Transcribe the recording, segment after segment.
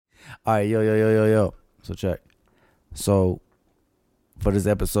right, yo. So check. So for this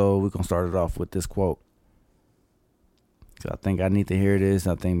episode, we're gonna start it off with this quote. So I think I need to hear this.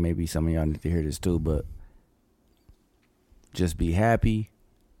 I think maybe some of y'all need to hear this too. But just be happy,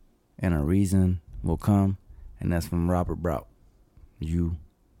 and a reason will come, and that's from Robert Brout. You,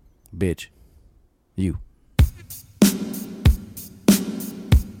 bitch, you.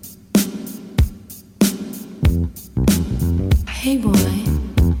 Hey boy,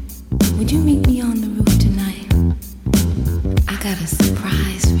 would you meet me on the roof tonight? I got a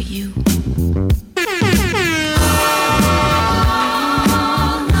surprise for you.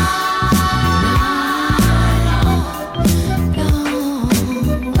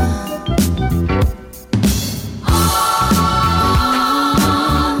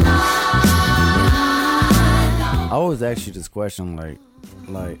 I always ask you this question,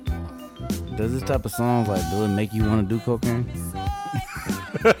 like, does this type of songs, like, do it make you want to do cocaine?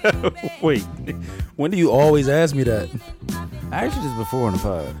 Wait, when do you always ask me that? I asked you this before in the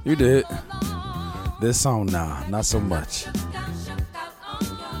pod. You did. This song, nah, not so much.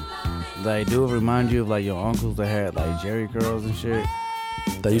 Like, do it remind you of, like, your uncles that had, like, Jerry curls and shit?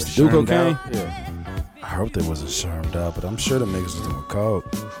 They used to do Shermed cocaine? out? Yeah. I hope they wasn't shermed out, but I'm sure the niggas was doing coke.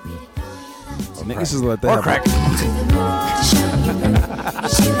 Niggas is like that. Or crack.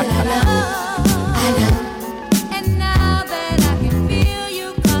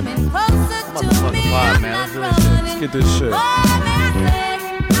 Motherfucking vibe, man. Let's do this shit. Let's get this shit.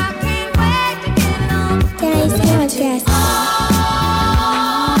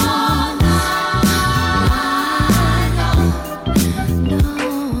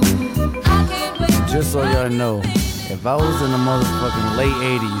 Just so y'all know, if I was in the motherfucking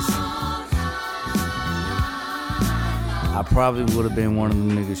late 80s, I probably would have been one of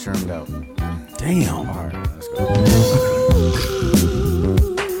them niggas shermed out. Damn. All right, let's go.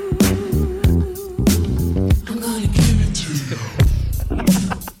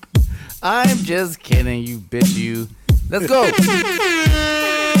 I'm just kidding, you bitch, you. Let's go. Episode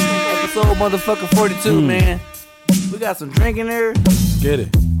motherfucking 42, man. We got some drink in there. Get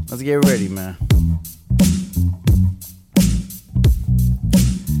it. Let's get ready, man.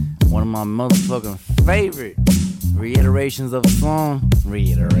 One of my motherfucking favorite reiterations of a song.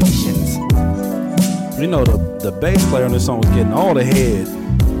 Reiterations. You know, the bass player on this song was getting all the head.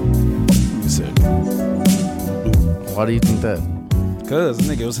 He said, Why do you think that? cuz the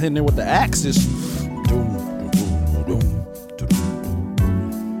nigga was hitting it with the axe. Just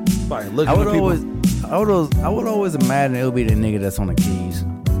I would always imagine it would be the nigga that's on the keys.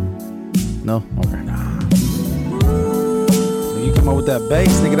 No? Okay. You come up with that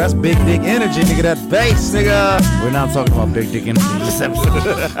bass, nigga. That's big dick energy, nigga. That bass, nigga. We're not talking about big dick energy in this episode.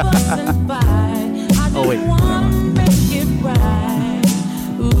 Oh, wait.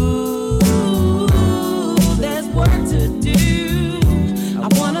 There's work to do. I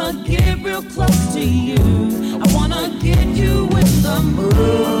wanna get real close to you. I wanna get you in the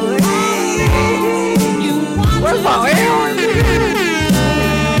mood. You want Where's my hair?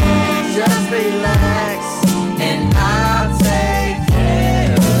 just relax and I'll take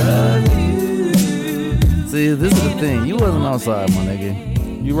care of you. See, this is the thing. You wasn't outside, my nigga.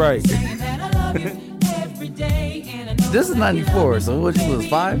 You right. This is 94, so what you was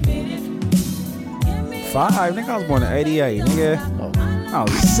 5? 5? Nigga, I was born in 88, nigga. Oh. I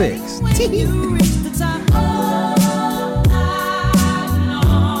was 6.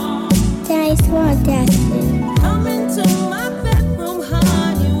 Daddy's what dancing. Come into my bedroom,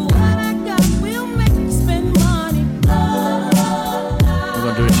 honey. What I got will make you spend money. We're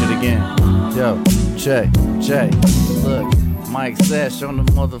gonna do this shit again. Yo, check. Look, Mike Sash on the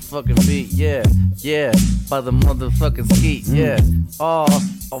motherfucking beat. Yeah, by the motherfucking skeet. Yeah, all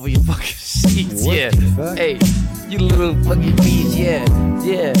over your fucking sheets. What Yeah, the fuck? hey, you little fucking bitch. Yeah.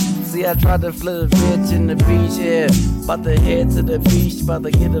 See, I tried to flip a bitch in the beach. Yeah, about to head to the beach. About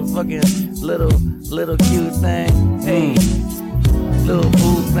to get a fucking little cute thing. Hey, little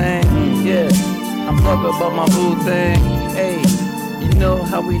boo thing. Yeah, I'm fucking about my boo thing. Hey, you know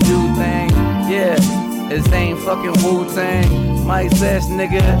how we do things. Yeah, it ain't fucking Wu-Tang. Mike Sash,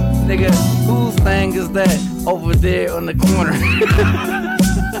 nigga, whose thing is that over there on the corner?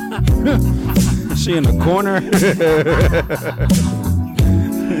 She in the corner.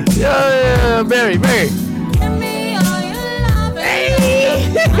 Yeah, Barry. Give me all your love,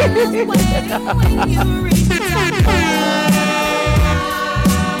 baby. When you reach the top.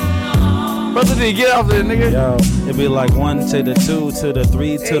 Brother D, get off there, nigga. Yo, it be like 1 to the 2 to the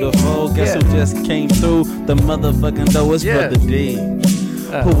 3 to the 4. Guess who just came through the motherfucking door? It's Brother D.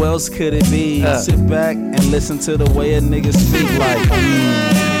 Who else could it be? Sit back and listen to the way a nigga speak like.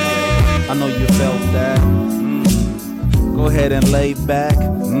 ahead and lay back.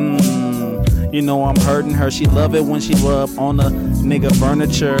 You know I'm hurting her. She love it when she rub on the nigga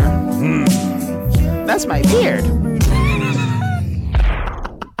furniture. That's my beard.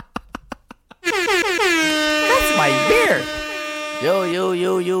 That's my beard. Yo.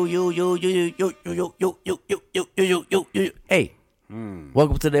 Hey.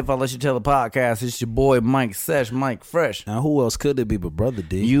 Welcome to the If I Let You Tell the podcast. It's your boy Mike Sesh, Mike Fresh. Now who else could it be but Brother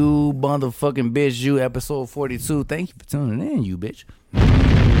D? You motherfucking bitch, you episode 42. Thank you for tuning in, you bitch.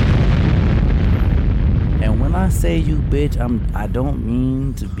 And when I say you bitch, I don't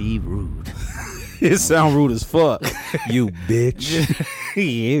mean to be rude. It sound rude as fuck. You bitch.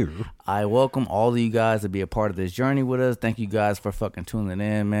 You. I welcome all of you guys to be a part of this journey with us. Thank you guys for fucking tuning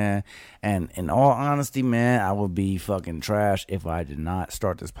in, man. And in all honesty, man, I would be fucking trash if I did not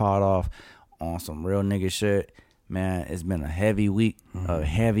start this pod off on some real nigga shit. Man, it's been a heavy week, a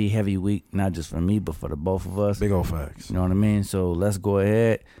heavy week, not just for me, but for the both of us. Big old facts. You know what I mean? So let's go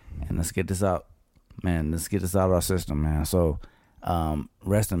ahead and let's get this out. Man, let's get this out of our system, man. So,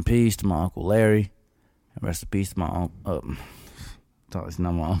 rest in peace to my Uncle Larry. Rest in peace to my uncle. It's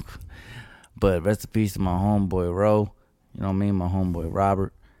not my uncle. But rest in peace to my homeboy, Ro. You know what I mean? My homeboy,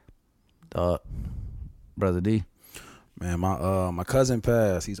 Robert. Brother D. Man, my cousin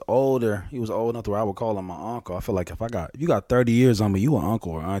passed. He's older. He was old enough to where I would call him my uncle. I feel like if you got 30 years on me, you an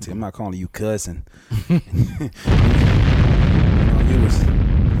uncle or auntie. I'm not calling you cousin.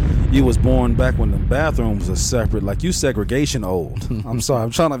 You was born back when the bathrooms were separate. Like, you segregation old. I'm sorry.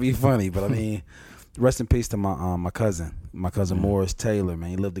 I'm trying to be funny, but I mean, rest in peace to my cousin Morris Taylor,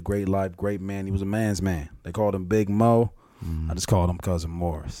 man. He lived a great life, great man. He was a man's man. They called him Big Mo. I just called him Cousin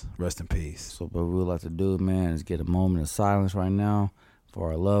Morris. Rest in peace. So what we would like to do, man, is get a moment of silence right now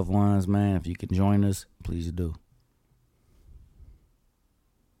for our loved ones, man. If you can join us, please do.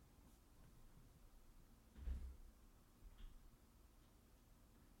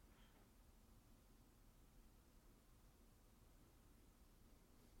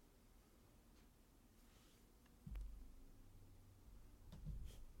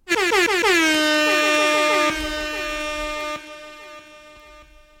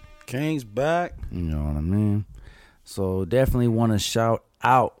 King's back. You know what I mean? So definitely want to shout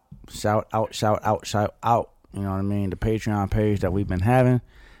out. You know what I mean? The Patreon page that we've been having.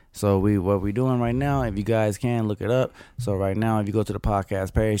 So what we're doing right now, if you guys can, look it up. So right now, if you go to the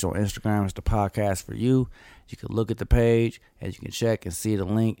podcast page on Instagram, it's the podcast for you. You can look at the page, and you can check and see the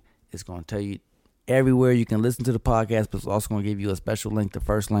link. It's going to tell you everywhere you can listen to the podcast, but it's also going to give you a special link. The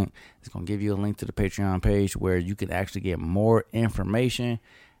first link is going to give you a link to the Patreon page where you can actually get more information,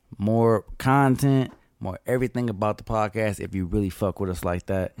 more content, more everything about the podcast. If you really fuck with us like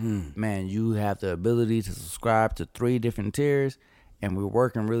that, man, you have the ability to subscribe to 3 different tiers, and we're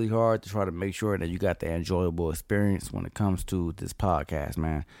working really hard to try to make sure that you got the enjoyable experience when it comes to this podcast,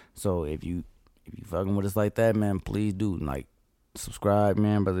 man. So if you fucking with us like that, man, please do subscribe,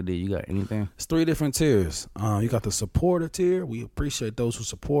 man. Brother D, you got anything? It's 3 different tiers. You got the supporter tier. We appreciate those who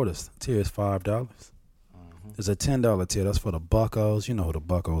support us. The tier is $5. There's a $10 tier. That's for the buckos. You know who the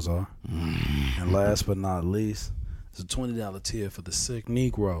buckos are. And last but not least, there's a $20 tier for the sick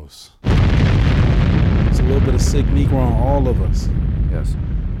Negroes. It's a little bit of sick Negro on all of us. Yes.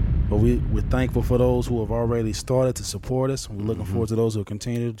 But we're thankful for those who have already started to support us. We're looking forward to those who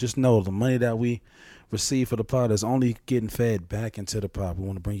continue. Just know the money that we receive for the pod is only getting fed back into the pod. We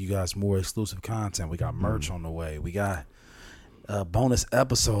want to bring you guys more exclusive content. We got merch on the way. We got a bonus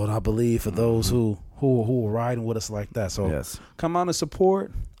episode, I believe, for those who are riding with us like that. So yes, come out and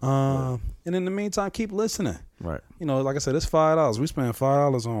support. And in the meantime, keep listening. Right. You know, like I said, it's $5. We spend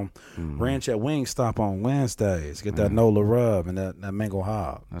 $5 on ranch at Wingstop on Wednesdays. Get that Nola rub and that mango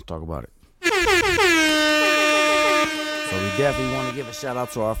hog. Let's talk about it. So we definitely want to give a shout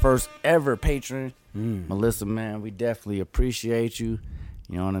out to our first ever patron, Melissa, man. We definitely appreciate you.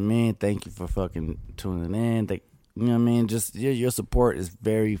 You know what I mean? Thank you for fucking tuning in. You know what I mean? Just your support is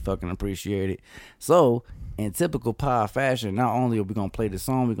very fucking appreciated. So, in typical pod fashion, not only are we going to play this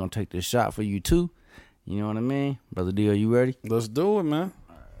song, we're going to take this shot for you too. You know what I mean? Brother D, are you ready? Let's do it, man.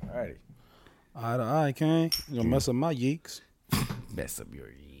 All righty. Eye to eye, King. You're going to mess up my yeeks. Mess up your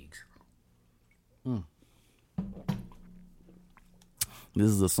yeeks. This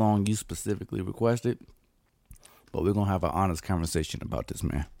is a song you specifically requested, but we're going to have an honest conversation about this,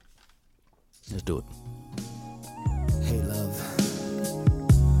 man. Let's do it. Hey, love.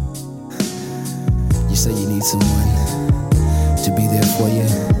 You say you need someone to be there for you,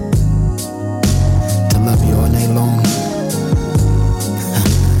 to love you all night long.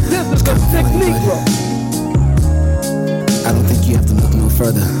 This is the technique, bro. I don't think you have to look no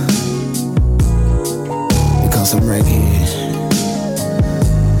further, because I'm right here.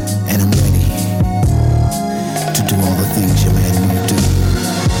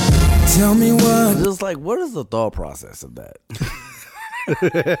 Tell me what. Just like, what is the thought process of that?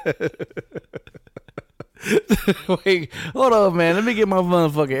 Wait, hold on, man. Let me get my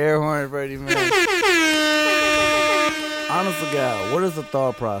motherfucking air horn ready, man. Honest to God, what is the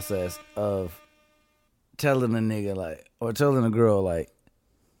thought process of telling a nigga like, or telling a girl like,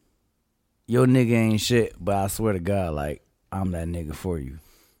 your nigga ain't shit, but I swear to God, like, I'm that nigga for you.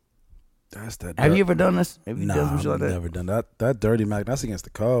 That's that. Have you ever done this? Have you Nah, done some shit like I've that? never done that. That dirty Mac, that's against the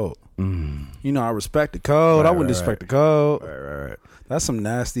code. You know, I respect the code. I wouldn't respect the code. Right. That's some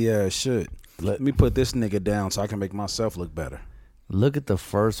nasty ass shit. Let me put this nigga down so I can make myself look better. Look at the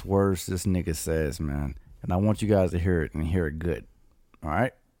first words this nigga says, man. And I want you guys to hear it and hear it good. All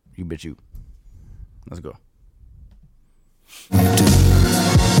right? You bet you. Let's go.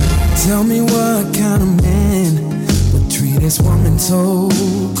 Tell me what kind of man would treat this woman so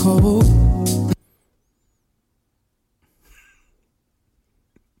cold.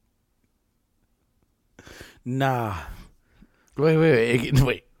 Nah.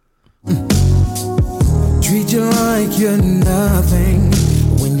 Wait. Treat you like you're nothing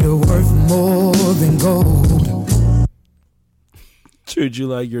when you're worth more than gold. Treat you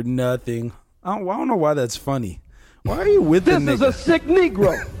like you're nothing. I don't know why that's funny. Why are you with the nigga? This is a sick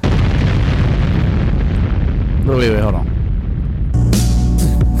Negro. Wait, hold on.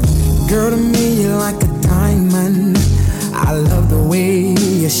 Girl, to me you're like a diamond. I love the way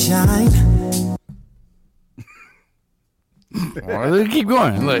you shine. Let's keep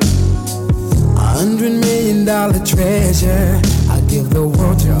going. Look. $100 million treasure. I give the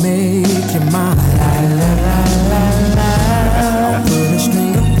world to make you mine. I'll put a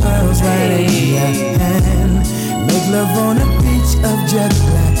string of pearls right in your hand. Make love on a beach of jet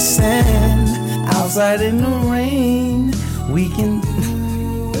black sand. Outside in the rain, we can.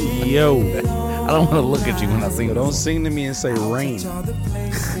 Yo. I don't want to look at you when I sing. Don't sing to me and say rain.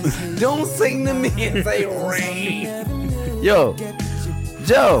 Don't sing to me and say rain. Yo,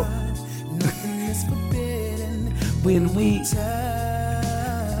 Joe. When we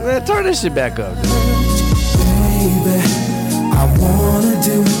turn this shit back up. Baby, I wanna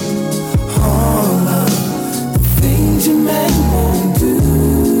do all of the things you make me do.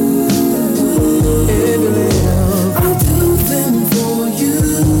 I'll do them for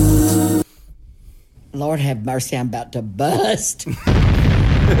you. Lord have mercy, I'm about to bust.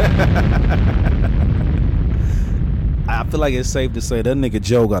 I feel like it's safe to say that nigga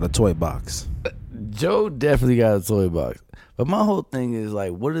Joe got a toy box. Joe definitely got a toy box. But my whole thing is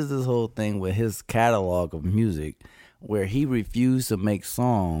like, what is this whole thing with his catalog of music where he refused to make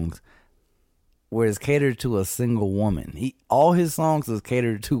songs where it's catered to a single woman? All his songs is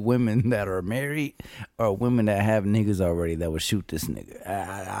catered to women that are married or women that have niggas already that would shoot this nigga.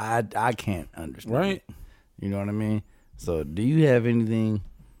 I can't understand. Right. It. You know what I mean? So do you have anything?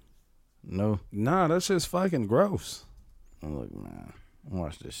 No? Nah, that's just fucking gross. Look, man,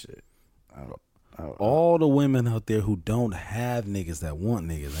 watch this shit. All the women out there who don't have niggas that want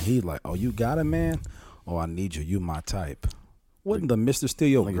niggas, and he's like, "Oh, you got a man? Oh, I need you. You my type." Wasn't the Mr. Still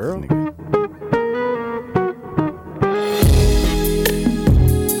your girl?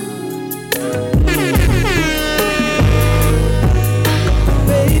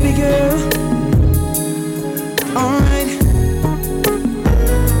 Baby girl, alright.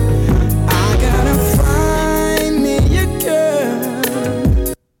 I gotta find me a girl.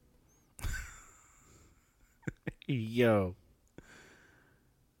 Yo.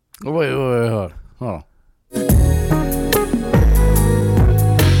 Wait, hold on.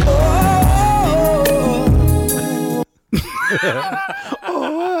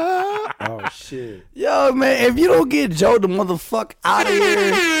 Oh shit. Yo, man, if you don't get Joe the motherfucker out of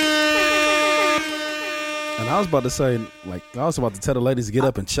here. And I was about to say, like, I was about to tell the ladies to get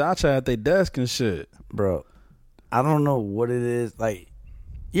up and cha-cha at their desk and shit. Bro, I don't know what it is. Like,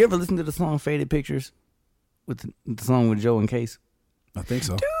 you ever listen to the song Faded Pictures? With the song with Joe and Case? I think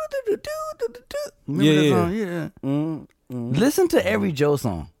so. Remember that song? Yeah. Listen to every Joe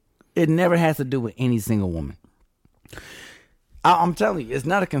song. It never has to do with any single woman. I'm telling you, it's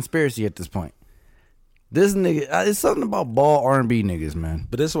not a conspiracy at this point. This nigga, it's something about ball R&B niggas, man.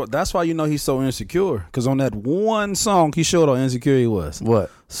 But that's why you know he's so insecure. Because on that one song, he showed how insecure he was. What?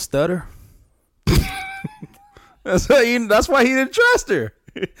 Stutter. That's why he didn't trust her.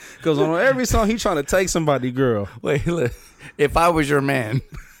 Because on every song, he trying to take somebody, girl. Wait, look. If I was your man.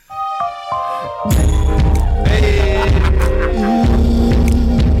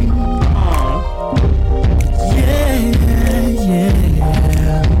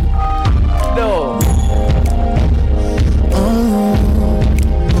 No.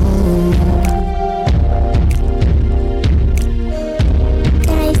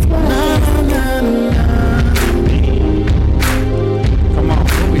 Nice one.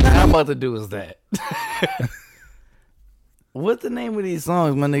 about to do is that. What's the name of these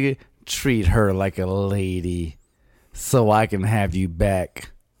songs, my nigga? Treat her like a lady so I can have you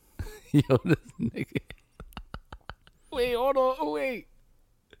back. Yo, this nigga. Wait, hold on, wait.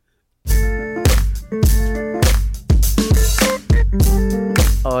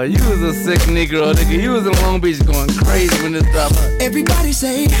 Oh, you was a sick Negro, nigga. You was in Long Beach going crazy when this dropped. Everybody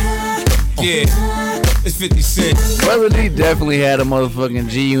say, Yeah, it's 50 Cent. Brother D definitely had a motherfucking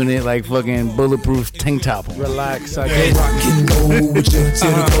G Unit, like fucking bulletproof tank top on. Relax, I Yeah. get rock and roll with you.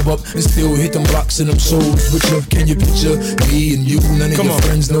 Tear the club up and still hit them blocks and them shows with you. Can you picture me and you? None of Come your on.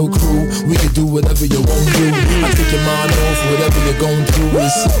 friends, no crew. We can do whatever you want to do. I take your mind off whatever you're going through.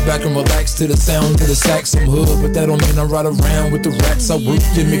 And sit back and relax to the sound of the sax. I'm hood, but that don't mean I ride around with the rats. I work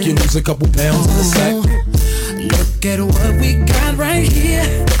you, make you lose a couple pounds in the sack. Look at what we got right here.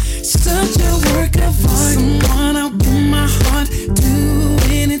 Such a work of art. Someone I'll give my heart. Do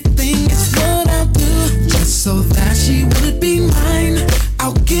anything, it's what I'll do. Just so that she would be mine.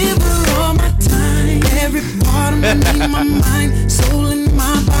 I'll give her all my time. Every part of me, my mind, soul in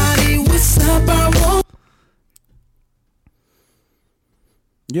my body. What's up, I won't.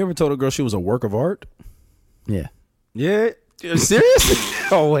 You ever told a girl she was a work of art? Yeah. Yeah. Seriously?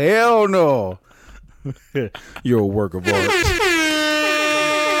 Oh, hell no. You're a work of art.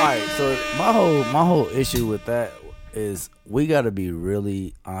 All right, so my whole issue with that is we got to be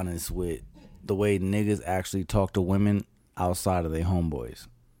really honest with the way niggas actually talk to women outside of their homeboys.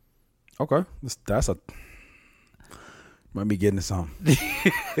 Okay. That's a... Might be getting to something.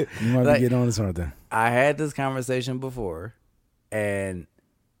 You might Like- be getting on to something. I had this conversation before, and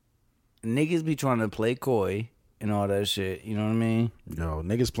niggas be trying to play coy and all that shit. You know what I mean? Yo,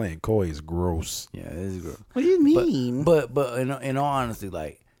 niggas playing coy is gross. Yeah, it is gross. What do you mean? But in all honesty,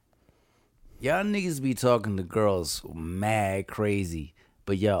 like, y'all niggas be talking to girls mad crazy,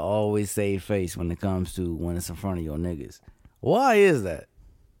 but y'all always save face when it comes to when it's in front of your niggas. Why is that?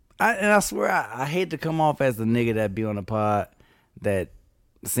 I swear I hate to come off as the nigga that be on the pod that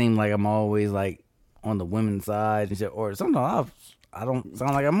seem like I'm always like on the women's side and shit, or sometimes I don't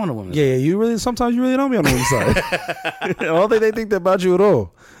sound like I'm on the women's Yeah, you really... Sometimes you really don't be on the women's side. I don't think they think that about you at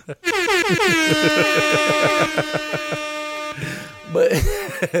all.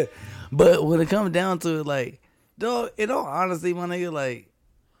 But when it comes down to it, like, dog, in all honesty, my nigga, like,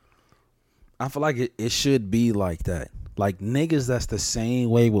 I feel like it should be like that. Like, niggas that's the same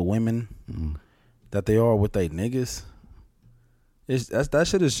way with women that they are with they niggas. That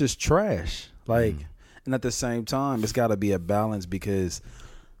shit is just trash. Like, and at the same time, it's got to be a balance because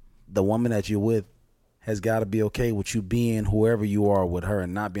the woman that you're with has got to be okay with you being whoever you are with her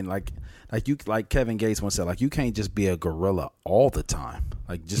and not being like Kevin Gates once said, like, you can't just be a gorilla all the time,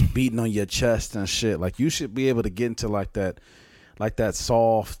 like just beating on your chest and shit. Like, you should be able to get into like that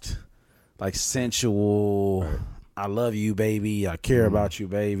soft, like sensual. Right. I love you, baby. I care about you,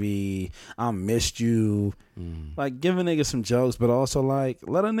 baby. I missed you. Like, give a nigga some jokes, but also like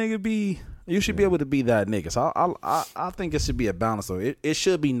let a nigga be. You should be able to be that nigga. So I think it should be a balance. So it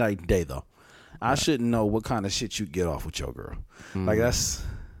should be night and day though. I shouldn't know what kind of shit you get off with your girl. Like, that's.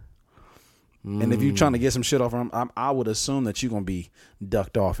 And if you're trying to get some shit off her, I would assume that you're gonna be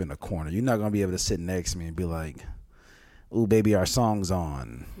ducked off in a corner. You're not gonna be able to sit next to me and be like, "Ooh, baby, our song's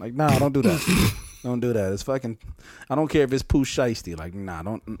on." Like, nah, don't do that. Don't do that. It's fucking. I don't care if it's Pooh Shiesty. Like, nah,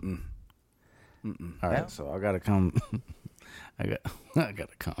 don't. all right, so I gotta come. I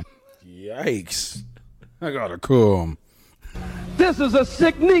gotta come. Yikes! I gotta come. This is a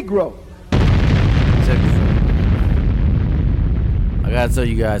sick Negro. Check this out. I gotta tell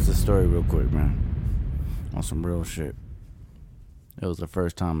you guys a story real quick, man. On some real shit. It was the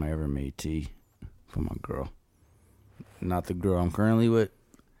first time I ever made tea for my girl. Not the girl I'm currently with,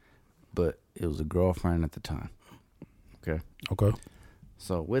 but it was a girlfriend at the time. Okay. Okay.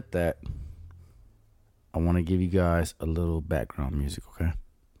 So with that, I want to give you guys a little background music, okay?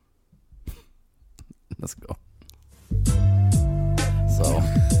 Let's go. So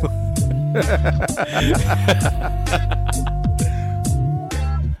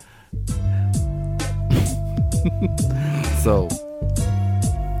so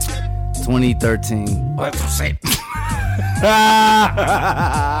 2013. What to say?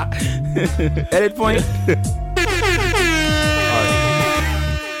 Edit point.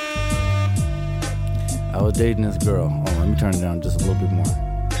 I was dating this girl. Oh, let me turn it down just a little bit more.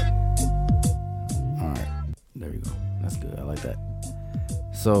 All right, there we go. That's good. I like that.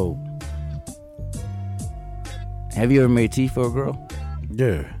 So, have you ever made tea for a girl?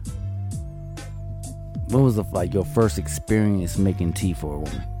 Yeah. What was like your first experience making tea for a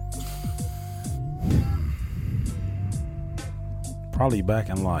woman? probably back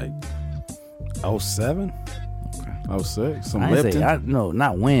in like 07, 06. Some I didn't Lipton. say, no,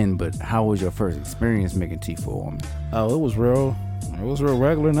 not when, but how was your first experience making tea for a woman? Oh, it was real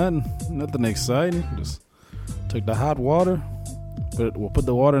regular, nothing exciting. Just took the hot water, put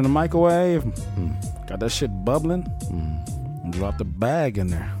the water in the microwave, got that shit bubbling, and dropped the bag in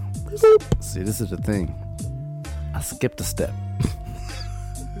there. See, this is the thing. I skipped a step.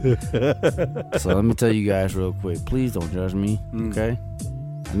 So let me tell you guys real quick. Please don't judge me, okay?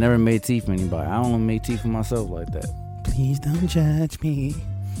 I never made tea for anybody. I only make tea for myself like that. Please don't judge me.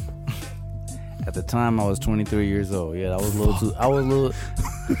 At the time, I was 23 years old. Yeah, I was a little.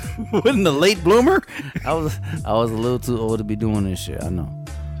 Wasn't a late bloomer? I was a little too old to be doing this shit. I know,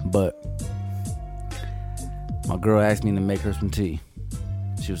 but my girl asked me to make her some tea.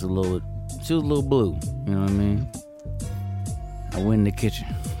 She was a little blue. You know what I mean? I went in the kitchen.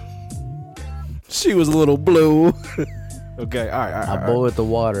 She was a little blue. Okay, all right. I boiled the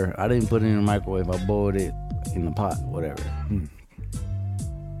water. I didn't put it in the microwave. I boiled it in the pot, whatever.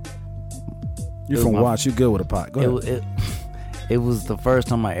 You're from Watts. You good with a pot. Go ahead. It was the first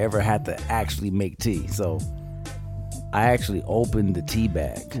time I ever had to actually make tea. So I actually opened the tea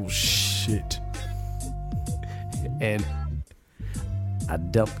bag. Oh, shit. And I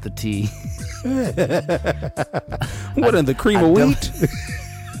dumped the tea. What in the cream of wheat?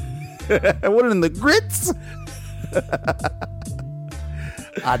 What in the grits?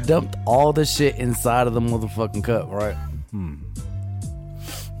 I dumped all the shit inside of the motherfucking cup, right?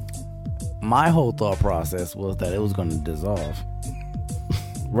 My whole thought process was that it was going to dissolve.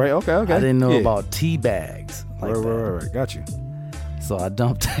 Right, okay. I didn't know about tea bags. Like Right. Got you. So I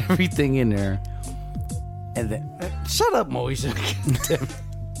dumped everything in there. And then, shut up, Moesha.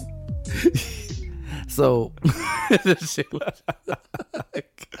 So,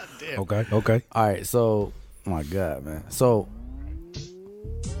 Okay. all right. So, my God, man. So,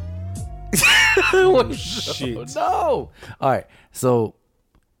 Shit. no. All right. So,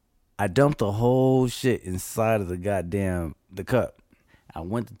 I dumped the whole shit inside of the cup. I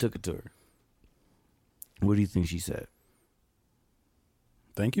went and took it to her. What do you think she said?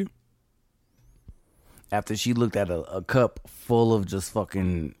 Thank you. After she looked at a cup full of just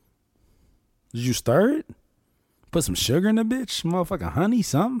fucking... Did you stir it? Put some sugar in the bitch? Motherfucking honey,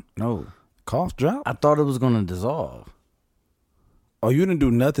 something? No. Cough drop? I thought it was going to dissolve. Oh, you didn't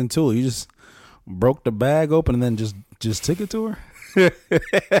do nothing to it. You just broke the bag open and then just took it to her?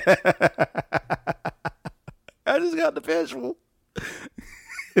 I just got the visual.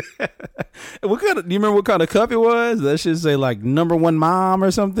 Do you remember what kind of cup it was? That should say like #1 mom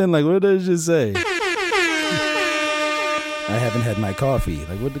or something. Like, what does it say? I haven't had my coffee.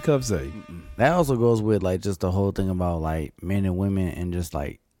 Like, what did the cup say? That also goes with like just the whole thing about like men and women and just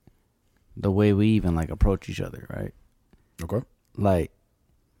like the way we even like approach each other, right? Okay. Like,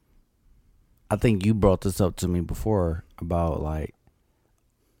 I think you brought this up to me before about like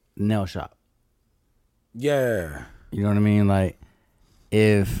nail shop. Yeah. You know what I mean? Like,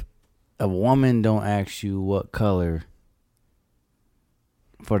 if a woman don't ask you what color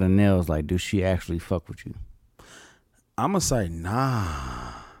for the nails, like, do she actually fuck with you? I'm gonna say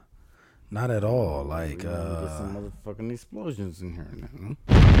nah, not at all. Like, Get some motherfucking explosions in here now.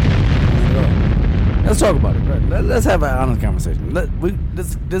 Let's talk about it. Right? Let's have an honest conversation.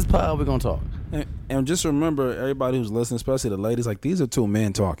 This pod we're gonna talk. and just remember, everybody who's listening, especially the ladies, like, these are two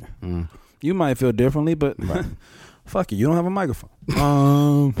men talking. You might feel differently, but fuck it, you don't have a microphone.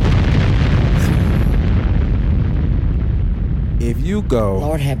 If you go,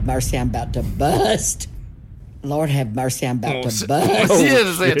 Lord have mercy, I'm about to bust. Lord have mercy, I'm about to bust. She had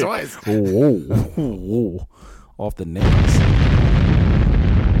to say it twice. Whoa. Off the nails.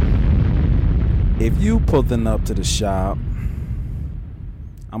 If you pulling up to the shop,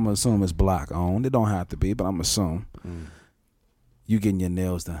 I'm gonna assume it's black owned. It don't have to be, but I'm gonna assume you getting your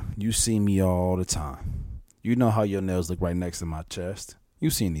nails done. You see me all the time. You know how your nails look right next to my chest.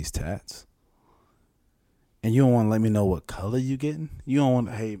 You seen these tats. And you don't want to let me know what color you getting. You don't want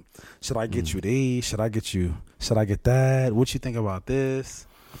to, hey, should I get you these? Should I get that? What you think about this?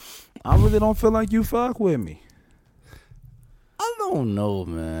 I really don't feel like you fuck with me. I don't know,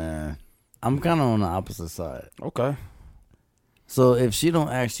 man. I'm kind of on the opposite side. Okay. So if she don't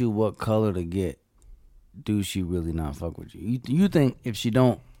ask you what color to get, do she really not fuck with you? You think if she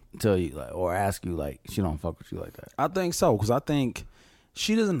don't tell you like or ask you like she don't fuck with you like that? I think so, because I think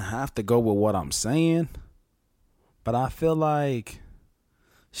she doesn't have to go with what I'm saying. But I feel like,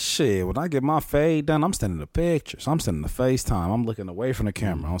 shit, when I get my fade done, I'm sending the pictures. I'm sending the FaceTime. I'm looking away from the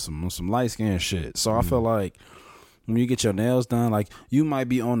camera on some light skin shit. So I feel like When you get your nails done, like, you might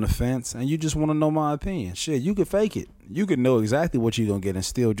be on the fence and you just want to know my opinion. Shit, you could fake it. You could know exactly what you're going to get and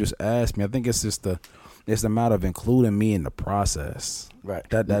still just ask me. I think it's just it's the matter of including me in the process. Right.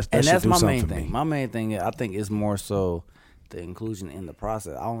 That and that's my main for thing. me. My main thing, I think, is more so the inclusion in the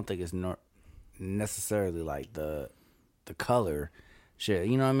process. I don't think it's not necessarily like the color shit.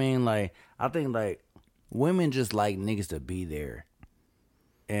 You know what I mean? Like, I think like women just like niggas to be there,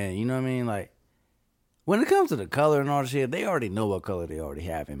 and you know what I mean? Like, when it comes to the color and all the shit, they already know what color they already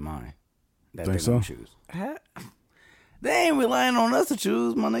have in mind that Think they're gonna so? choose. They ain't relying on us to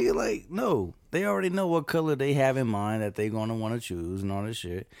choose, my nigga. Like, no, they already know what color they have in mind that they're gonna want to choose and all this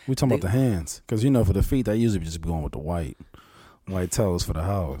shit. We talking about the hands, because for the feet, they usually just be going with the white toes for the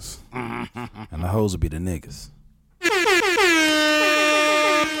hoes, and the hoes would be the niggas.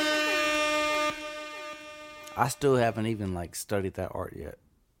 I still haven't even like studied that art yet.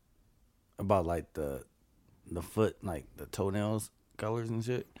 About like the foot, like the toenails colors and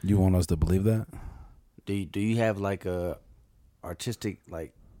shit. You want us to believe that? Do you have like a artistic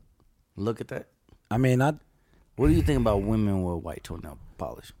like look at that? I mean, What do you think about women with white toenail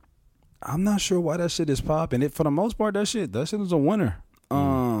polish? I'm not sure why that shit is popping. For the most part, that shit is a winner.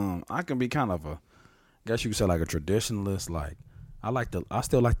 I can be kind of guess you could say like a traditionalist. Like, I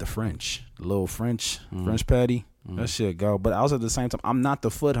still like the French, the little French patty. That shit go. But also at the same time, I'm not the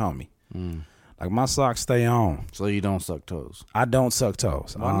foot homie. Like, my socks stay on. So you don't suck toes? I don't suck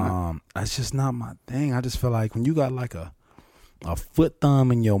toes. Why not? That's just not my thing. I just feel like when you got like a foot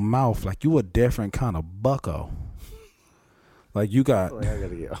thumb in your mouth, like, you a different kind of bucko. Like, you got. I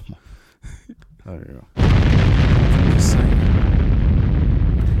gotta get. There you go.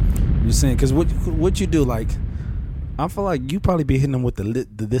 You're saying, because what you do, like, I feel like you probably be hitting them with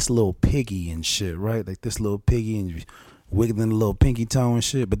this little piggy and shit, right? Like this little piggy and you wiggling the little pinky toe and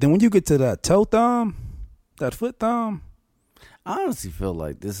shit. But then when you get to that toe thumb, that foot thumb, I honestly feel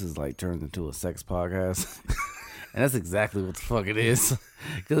like this is like turned into a sex podcast. And that's exactly what the fuck it is.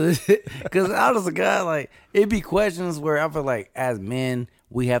 Because honestly, God, like, it be questions where I feel like as men,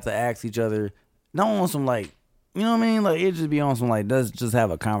 we have to ask each other, not on some like, you know what I mean? Like, it just be on some like, let's just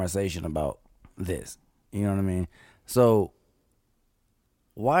have a conversation about this. You know what I mean? So,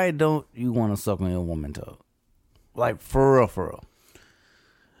 why don't you want to suck on your woman toe? Like, for real, for real.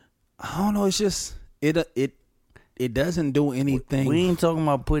 I don't know. It's just, it doesn't do anything. We ain't talking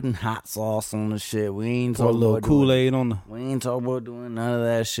about putting hot sauce on the shit. We ain't Pour a talking little about Kool-Aid on the. We ain't talking about doing none of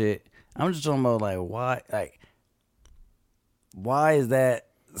that shit. I'm just talking about like why is that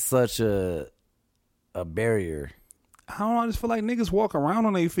such a barrier? I don't know. I just feel like niggas walk around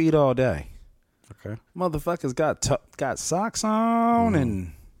on their feet all day. Okay. Motherfuckers got socks on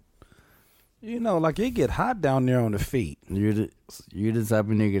and like it get hot down there on the feet. You're the type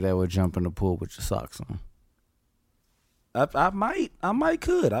of nigga that would jump in the pool with your socks on. I might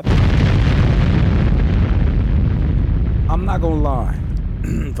could. I'm not gonna lie.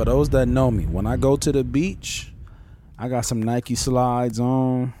 For those that know me, when I go to the beach, I got some Nike slides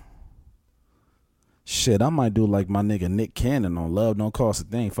on. Shit, I might do like my nigga Nick Cannon on Love Don't Cost a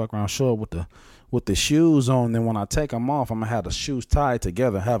Thing. Fuck around, show up with the shoes on. Then when I take them off, I'm gonna have the shoes tied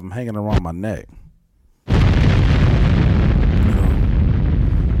together, have them hanging around my neck.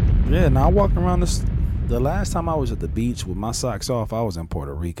 Yeah, now I walked around this. The last time I was at the beach with my socks off, I was in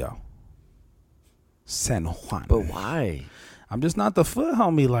Puerto Rico. San Juan. But why? I'm just not the foot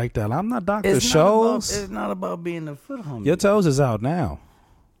homie like that. I'm not Dr. Scholl's. It's not about being the foot homie. Your toes is out now.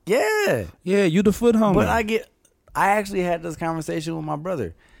 Yeah. Yeah, you the foot homie. But I actually had this conversation with my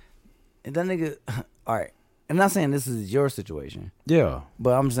brother. And that nigga, all right. I'm not saying this is your situation. Yeah.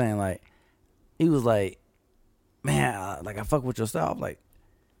 But I'm saying, like, he was like, man, I fuck with your style. I'm like,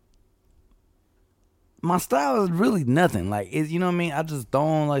 my style is really nothing. Like, you know what I mean? I just throw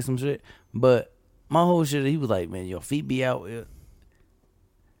on like some shit. But my whole shit, he was like, man, your feet be out.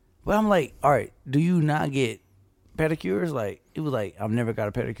 But I'm like, all right, do you not get pedicures? Like, it was like, I've never got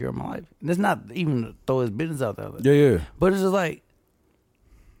a pedicure in my life. And it's not even to throw his business out there. Like, Yeah. but it's just like,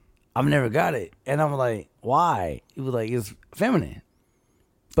 I've never got it. And I'm like, why? He was like, it's feminine.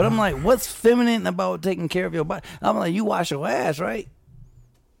 But I'm like, what's feminine about taking care of your body? I'm like, you wash your ass, right?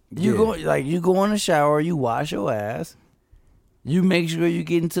 You go in the shower, you wash your ass, you make sure you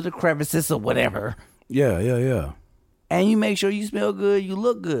get into the crevices or whatever. Yeah. And you make sure you smell good, you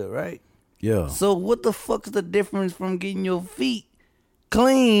look good, right? Yeah. So what the fuck's the difference from getting your feet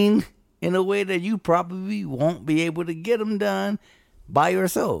clean in a way that you probably won't be able to get them done by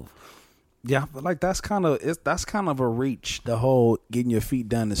yourself? Yeah, but like that's kind of a reach. The whole getting your feet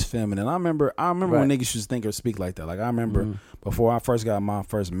done is feminine. I remember when niggas used to think or speak like that. Like I remember before I first got my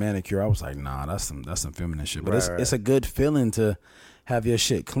first manicure, I was like, nah, that's some feminine shit. But it's a good feeling to have your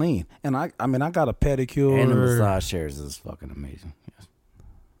shit clean. And I mean I got a pedicure. And the massage chairs is fucking amazing. Yes.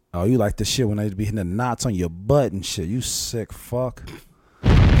 Oh, you like the shit when they be hitting the knots on your butt and shit. You sick fuck.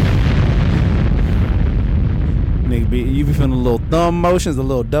 You be feeling a little thumb motions, a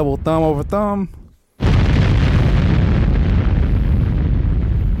little double thumb over thumb.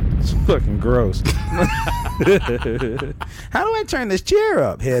 It's fucking gross. How do I turn this chair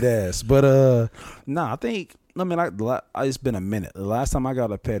up, head ass? But I think it's been a minute. The last time I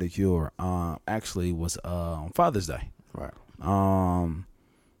got a pedicure, actually was on Father's Day. Right.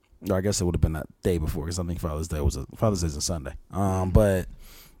 I guess it would have been that day before because I think Father's Day's a Sunday. But.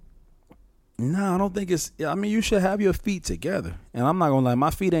 No, I don't think it's. I mean, you should have your feet together, and I'm not gonna lie, my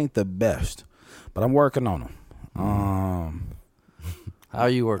feet ain't the best, but I'm working on them. How are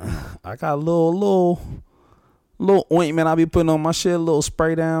you working? I got a little ointment I be putting on my shit, a little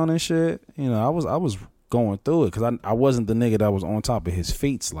spray down and shit. You know, I was going through it because I wasn't the nigga that was on top of his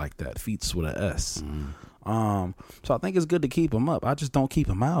feets like that. Feets with an S. So I think it's good to keep them up. I just don't keep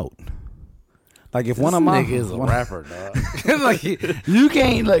them out. Like if one of my nigga is a rapper, dog. Like you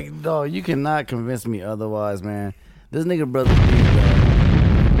can't dog. You cannot convince me otherwise, man. This nigga brother D, dog.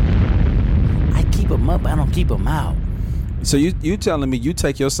 I keep him up. I don't keep him out. So you telling me you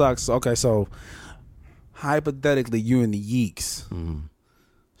take your socks? Okay, so hypothetically you in the Yeeks,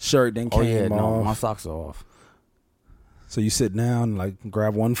 shirt then came off. No, my socks are off. So you sit down, like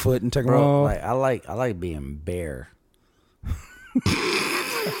grab one foot and take them Bro, off. like I like being bare.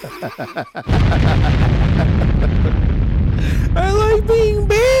 I like being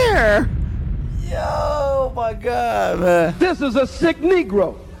bare. Yo, my God, man. This is a sick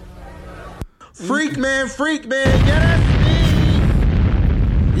Negro. Freak man, yeah, that's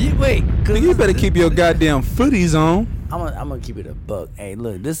me. Wait, You better keep your goddamn footies on. I'm gonna keep it a buck. Hey,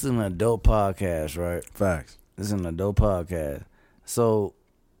 look, this is an adult podcast, right? Facts. This is an adult podcast. So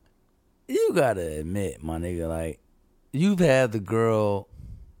you gotta admit, my nigga, like you've had a girl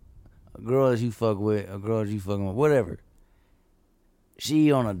that you fuck with, a girl that you fucking with, whatever.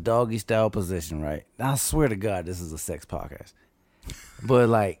 She on a doggy style position, right? I swear to God, this is a sex podcast. But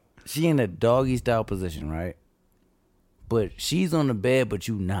like, she in a doggy style position, right? But she's on the bed, but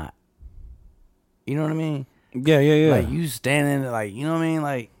you not. You know what I mean? Yeah. Like you standing, like, you know what I mean?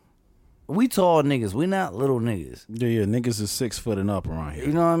 Like, we tall niggas, we not little niggas. Yeah. Niggas is 6 foot and up around here.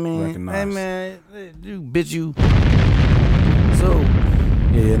 You know what I mean? Recognize. Hey man, you bitch you. So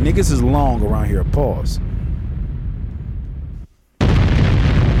yeah, niggas is long around here. Pause.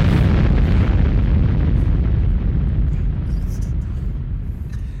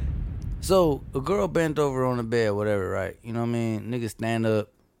 So a girl bent over on the bed, whatever, right? You know what I mean? Niggas stand up.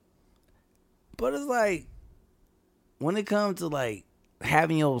 But it's like, when it comes to like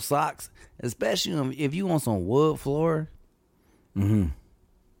having your socks, especially if you on some wood floor,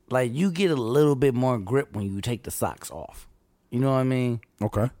 like you get a little bit more grip when you take the socks off. You know what I mean?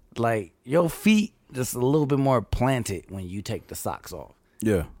 Okay. Like your feet just a little bit more planted when you take the socks off.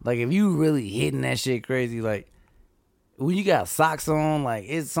 Yeah. Like if you really hitting that shit crazy, like when you got socks on, like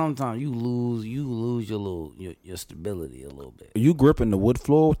it's sometimes you lose your your stability a little bit. Are you gripping the wood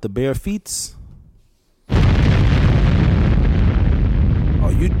floor with the bare feet? Oh,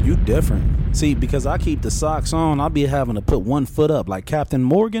 you different. See, because I keep the socks on, I'll be having to put one foot up like Captain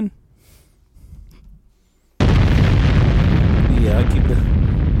Morgan. Yeah, I keep the,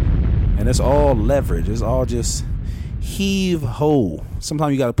 and it's all leverage. It's all just heave ho.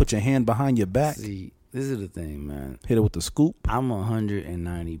 Sometimes you got to put your hand behind your back. See, this is the thing, man. Hit it with the scoop. I'm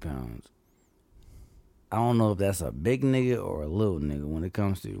 190 pounds. I don't know if that's a big nigga or a little nigga when it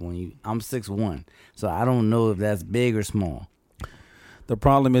comes to I'm 6'1", so I don't know if that's big or small. The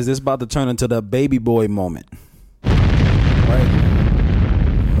problem is it's about to turn into the baby boy moment, right?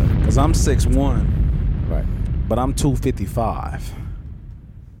 Because I'm 6'1", Right. but I'm 255,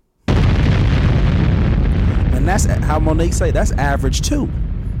 and that's how Monique say that's average too.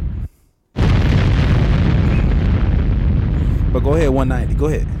 But go ahead, 190. Go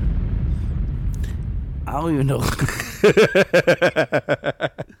ahead. I don't even know.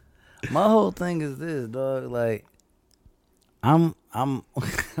 My whole thing is this, dog. Like, I'm trying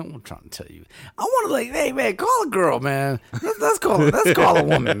to tell you. I want to hey man, call a girl, man. Let's call a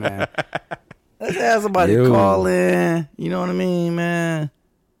woman, man. Let's have somebody call in. You know what I mean, man?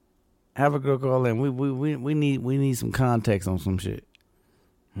 Have a girl call in. We need some context on some shit.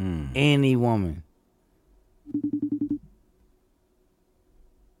 Any woman.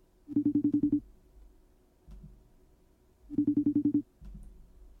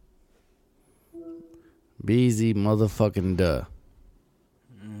 Beezy motherfucking duh.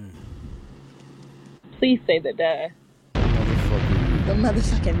 Please say the duh. The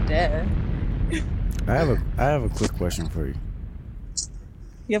motherfucking duh. I have a quick question for you.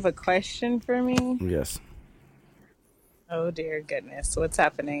 You have a question for me? Yes. Oh dear goodness. What's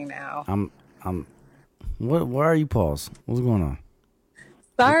happening now? Why are you paused? What's going on?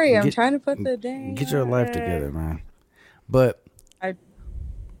 Sorry, I'm trying to put the dang. Get your life together, man. But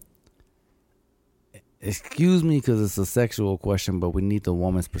excuse me because it's a sexual question, but we need the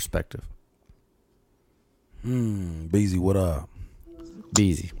woman's perspective. Beezy, what up?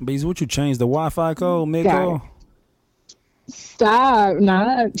 Beezy, what you changed the Wi-Fi code, Miko? Stop!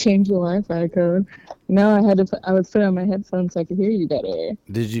 Not change the Wi-Fi code. No, I was putting on my headphones so I could hear you better.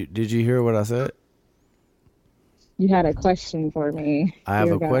 Did you hear what I said? You had a question for me. I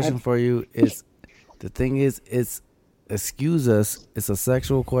have a question for you. The thing is, excuse us. It's a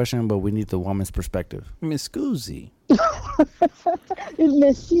sexual question, but we need the woman's perspective. Miss Scoozy.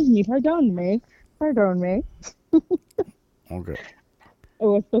 Pardon me. Okay.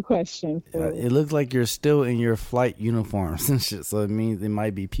 What's the question? It looks like you're still in your flight uniforms and shit, so it means there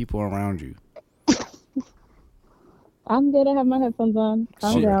might be people around you. I'm good. I have my headphones on.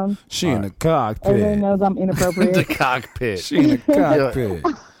 Calm down. She in the cockpit. Everybody knows I'm inappropriate. The cockpit. She in the cockpit.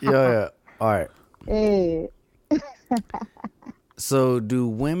 Yeah. All right. Hey. So, do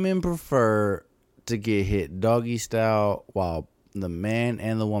women prefer to get hit doggy style while the man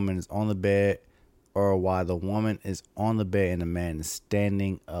and the woman is on the bed, or while the woman is on the bed and the man is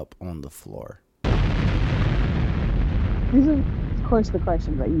standing up on the floor? These are, of course, the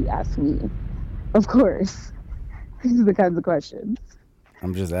questions that you ask me. Of course. These are the kinds of questions.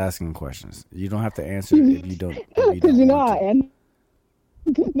 I'm just asking questions. You don't have to answer if you don't. Because you know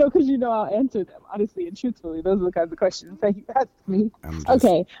I'll answer them honestly and truthfully. Those are the kinds of questions that you ask me.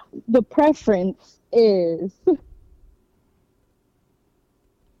 Okay, the preference is,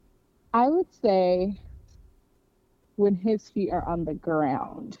 I would say, when his feet are on the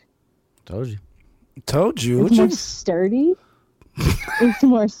ground. Told you. It's more sturdy. It's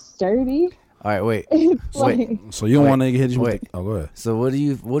more sturdy. All right, wait. So you don't want to hit you with the... Oh, go ahead. So what do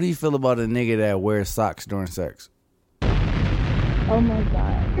you feel about a nigga that wears socks during sex? Oh my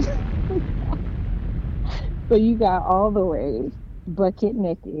God. So you got all the way bucket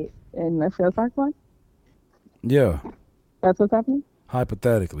naked and left your socks on? Yeah. That's what's happening?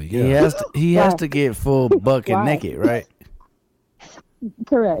 Hypothetically, yeah. He has to get full bucket naked, right?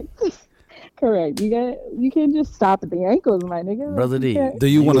 Correct. You can't just stop at the ankles, my nigga. Brother D. Do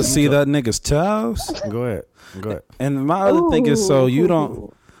you want to see that nigga's toes? Go ahead. And my other thing is, so a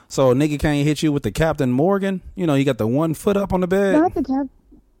nigga can't hit you with the Captain Morgan? You know, you got the 1 foot up on the bed? Not the Captain.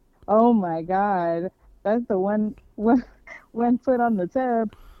 Oh my God. That's the one foot on the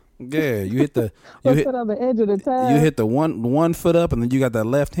tub. Yeah, you hit the foot on the edge of the tub. You hit the one foot up, and then you got that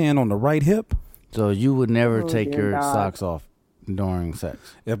left hand on the right hip. So you would never take your socks off during sex?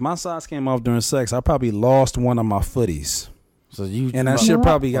 If my socks came off during sex, I probably lost one of my footies. So you and that shit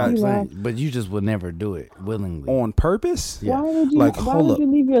probably got. But you just would never do it willingly on purpose. Yeah. Why would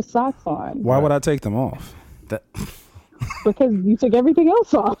you leave your socks on? Why would I take them off? Because you took everything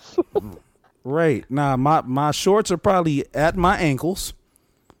else off. Right. Nah, my shorts are probably at my ankles.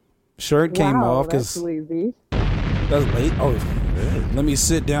 Shirt came off because that's lazy. That's late. Oh, let me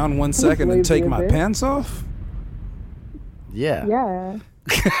sit down 1 second and take my pants off. Yeah. Y'all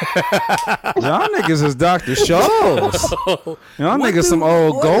niggas is Dr. Scholl's. Y'all niggas some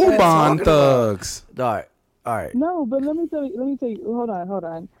old Gold Bond thugs. All right. No, but let me tell you. Hold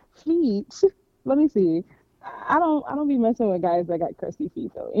on. Feet. Let me see. I don't be messing with guys that got crusty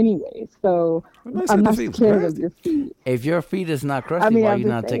feet though. Anyway, so I'm not scared of your feet. If your feet is not crusty, why are you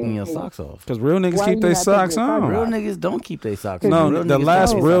not taking your socks off? Because real niggas keep their socks on. Real niggas don't keep their socks on. No, the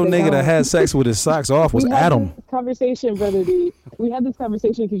last real nigga that had sex with his socks off was Adam. Conversation, brother D. We had this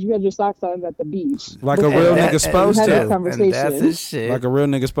conversation because you had your socks on at the beach. Like a real nigga supposed to. And that's his shit. Like a real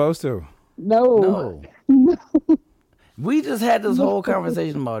nigga supposed to. No. We just had this whole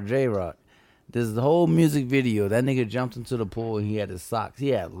conversation about J-Rock. This is the whole music video. That nigga jumped into the pool and he had his socks. He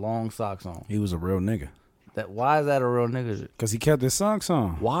had long socks on. He was a real nigga. Why is that a real nigga? Because he kept his socks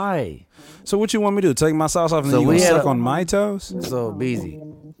on. Why? So what you want me to do? Take my socks off and then you gonna suck on my toes? So, Beezy,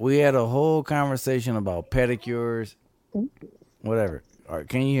 we had a whole conversation about pedicures, whatever. All right,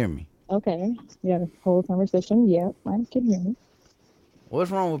 can you hear me? Okay. Yeah, the whole conversation. Yeah, I can hear me.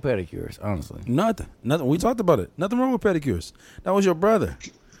 What's wrong with pedicures, honestly? Nothing. We talked about it. Nothing wrong with pedicures. That was your brother.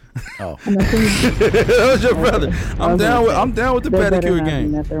 Oh, that was your brother. I'm down with the pedicure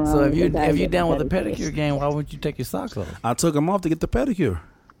game. So if you down with the pedicure game, why wouldn't you take your socks off? I took them off to get the pedicure.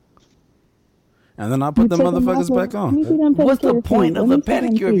 And then I put the motherfuckers back on. What's the point of a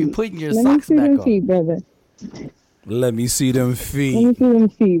pedicure if you're putting your socks back on? Feet, brother. Let me see them feet. Let me see them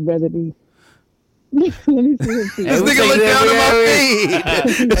feet, brother. Let me see them feet. This nigga look down at my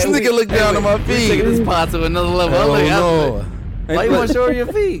feet. This nigga look down at my feet. We're taking this pot to another level. Oh, Lord. Why you want to show her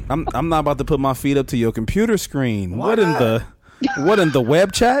your feet? I'm not about to put my feet up to your computer screen. What in the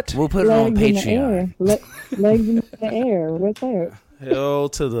web chat? We'll put it on Patreon. Legs in the air. What's that? Hell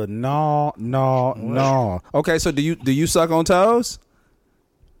to the no. Okay, so do you suck on toes?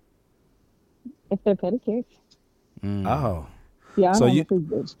 If they're pedicures. Oh. Yeah. So you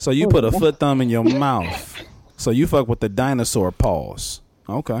put a foot thumb in your mouth. So you fuck with the dinosaur paws.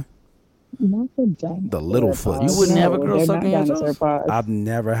 Okay. Not the little foot. You wouldn't have a girl sucking your toes? I've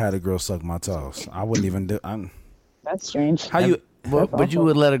never had a girl suck my toes. I wouldn't even do. That's strange. How you? But you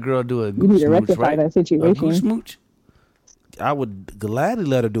would let a girl do a gooch You need to smooch, rectify right? that situation. A gooch smooch? I would gladly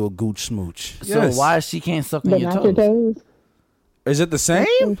let her do a gooch smooch. So why she can't suck on your toes? Is it the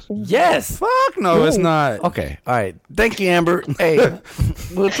same? Yes. Fuck no, it's not. Okay. All right. Thank you, Amber. Hey,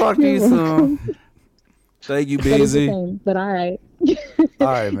 we'll talk to you soon. Thank you, Busy. But all right. All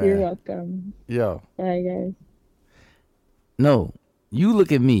right, man. You're welcome. Yo. All right, guys. No, you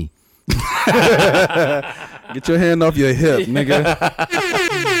look at me. Get your hand off your hip, nigga.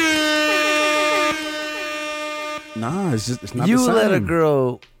 Nah, it's not you the same. let a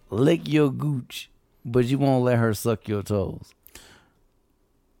girl lick your gooch, but you won't let her suck your toes.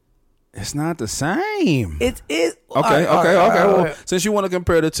 It's not the same. It is. Okay. Well, since you want to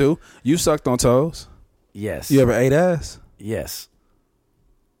compare the two, you sucked on toes. Yes. You ever ate ass? Yes.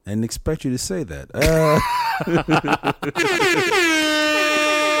 I didn't expect you to say that.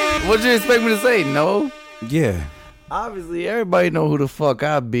 What'd you expect me to say? No. Yeah. Obviously, everybody know who the fuck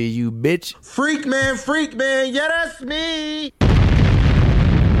I be, you bitch. Freak man. Yeah, that's me.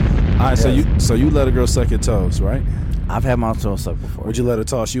 All right, so you let a girl suck your toes, right? I've had my toes sucked before. Would you let her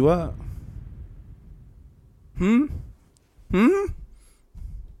toss you up?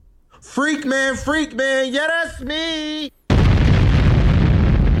 Freak man. Yeah, that's me.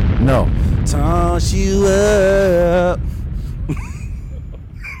 No. Toss you up.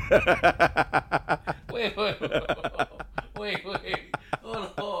 Wait. Hold on, wait.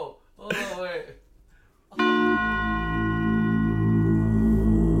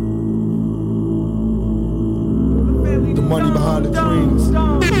 The money behind the dreams. My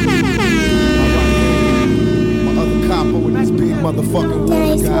other copper with this big motherfucking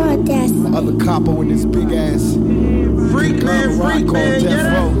wood guy. My other copper with this big ass. Freak man,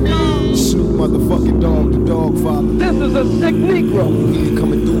 yeah. Snoop motherfucking dog, the dog father. This is a sick Negro. He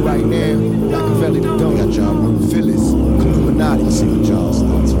coming through right now. Machiavelli the dog. Got y'all Phyllis, Illuminati. See what y'all's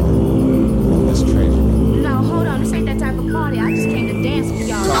thoughts are. That's treasure. No, hold on. This ain't that type of party. I just came to dance with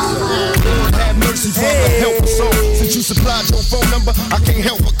y'all. Lord have mercy, Father, help us all. Since you supplied your phone number, I can't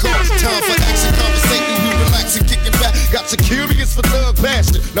help but call. Time for action, conversating, you relaxing, kicking back. Got you curious for thug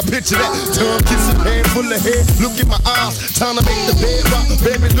passion. Now picture that. Tongue kissing, hand full of hair. Look in my eyes. Time to make the bed rock.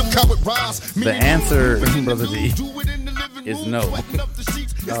 Baby, look how it rise. The answer, Brother D, is no.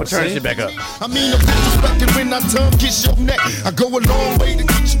 But turn this shit back up. I mean, I'm disrespecting when I tongue kiss your neck. I go a long way to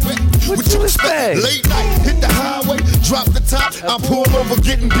get you back. What you expect? Late night, hit the highway, drop the top. I pull over,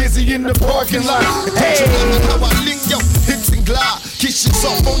 getting busy in the parking lot. Hey, how I link your hips and glide. Kiss you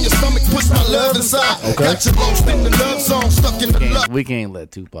soft on your stomach, push my love inside. Got you lost in the love song, stuck in the love. We can't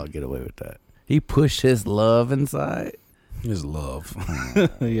let Tupac get away with that. He pushed his love inside. His love.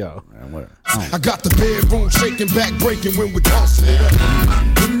 Yo. I got the bedroom shaking, back breaking when we're tossing it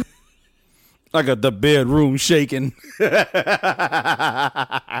up. I got the bedroom shaking.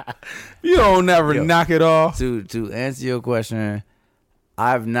 You don't never knock it off. To answer your question,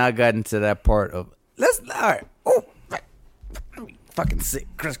 I've not gotten to that part of all right. Oh, right. Let me fucking sit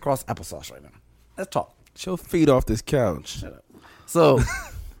crisscross applesauce right now. Let's talk. Get your feet off this couch. Shut up. So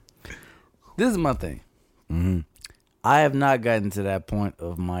this is my thing. Mm-hmm. I have not gotten to that point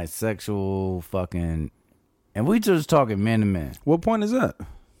of my sexual fucking, and we just talking man to man. What point is that?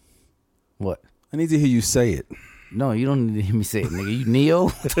 What? I need to hear you say it. No, you don't need to hear me say it, nigga. You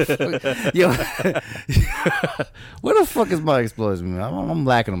Neo? Yo, where the fuck is my explosion, man? I'm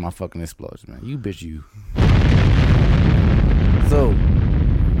lacking on my fucking explosion, man. You bitch, you. So,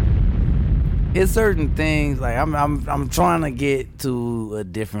 it's certain things like I'm trying to get to a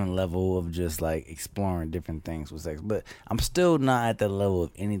different level of just like exploring different things with sex, but I'm still not at that level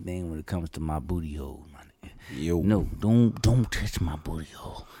of anything when it comes to my booty hole. Yo, no, don't touch my booty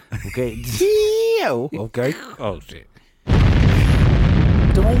hole. Okay. Yo. Okay. Oh shit.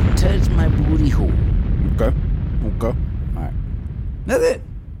 Don't touch my booty hole. Okay. All right. That's it.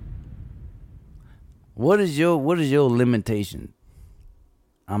 What is your limitation?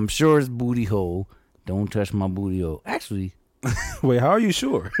 I'm sure it's booty hole. Don't touch my booty hole. Actually, wait, how are you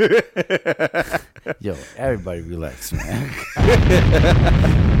sure? Yo, everybody relax, man.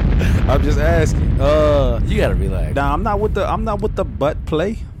 I'm just asking. You gotta relax. Nah, I'm not with the butt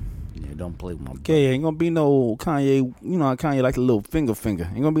play. Yeah, don't play with my butt. Okay, ain't gonna be no Kanye. You know how Kanye like a little finger.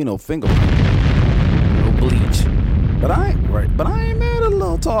 Ain't gonna be no finger. No bleach. But I ain't mad at a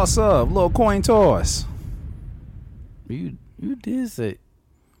little toss up, little coin toss. You did say.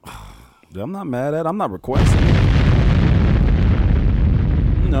 I'm not mad at it. I'm not requesting it.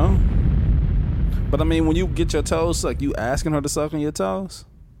 You know. But I mean, when you get your toes sucked, you asking her to suck on your toes?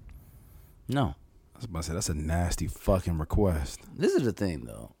 No. I was about to say, that's a nasty fucking request. This is the thing,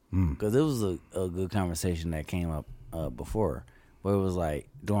 though. Because it was a good conversation that came up before. Where it was like,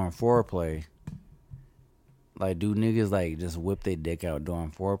 during foreplay, like, do niggas, like, just whip their dick out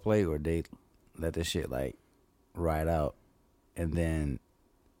during foreplay? Or they let this shit, like, ride out? And then,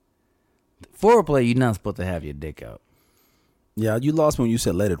 foreplay, you're not supposed to have your dick out. Yeah, you lost me when you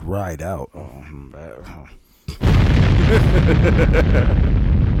said let it ride out. You're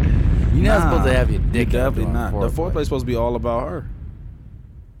not supposed to have your dick out. Definitely not. The foreplay's supposed to be all about her.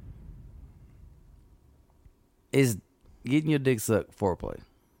 Is getting your dick sucked foreplay?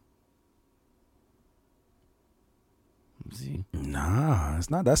 See? Nah, it's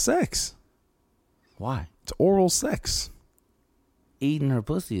not. That's sex. Why? It's oral sex. Eating her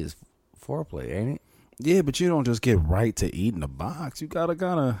pussy is foreplay, ain't it? Yeah, but you don't just get right to eating the box. You gotta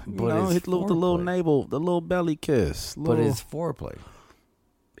hit the little navel, the little belly kiss. But it's foreplay.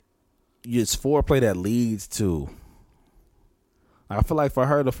 It's foreplay that leads to. I feel like for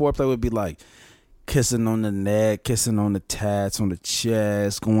her, the foreplay would be like kissing on the neck, kissing on the tats, on the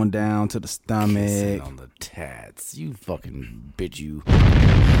chest, going down to the stomach. Kissing on the tats. You fucking bitch, you.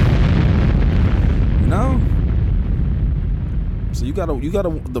 No. So you gotta.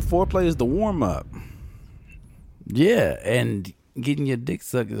 The foreplay is the warm up. Yeah, and getting your dick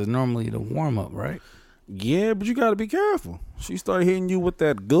sucked is normally the warm up, right? Yeah, but you gotta be careful. She started hitting you with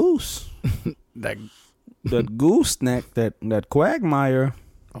that goose, that goose snack, that quagmire.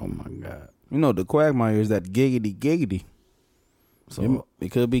 Oh my god! You know the quagmire is that giggity. So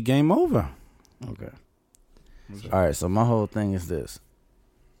it could be game over. Okay. All right. So my whole thing is this: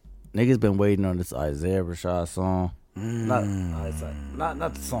 niggas been waiting on this Isaiah Rashad song. Not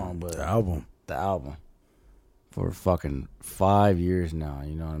the song, but the album. The album. For fucking 5 years now,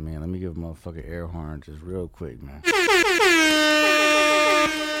 you know what I mean? Let me give a motherfucking air horn just real quick, man.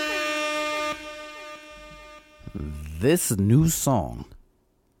 This new song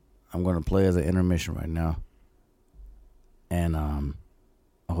I'm gonna play as an intermission right now. And I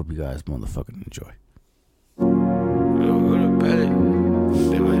hope you guys motherfucking enjoy. Then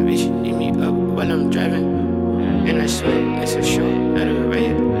my bitch eat me up while I'm driving. And I swear it's a short, not a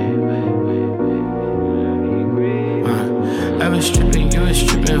red. I was stripping, you was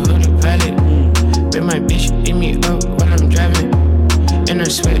stripping, who the pilot? Then my bitch eat me up while I'm driving. And I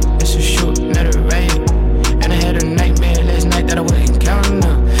swear it's a short, not a riot. And I had a nightmare last night that I wasn't counting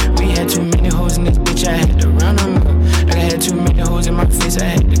up. We had too many hoes in this bitch, I had to round them up. Like I had too many hoes in my face, I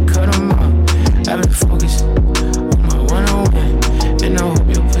had to cut them off. I've been focused on my one-on-one. And I hope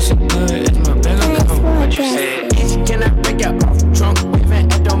your pussy good as my bank account. What you said? Easy, can I break you off? Drunk,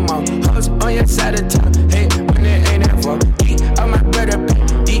 waving at the mall. Hoes on your side of town. Hey, when it ain't that far. All my brother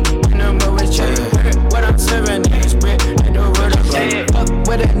deep in the mud with check. What I'm serving is bread. I know what I'm saying. Fuck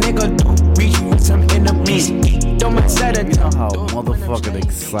what a nigga do. Reach with some enemies. Don't my side of town. How motherfucking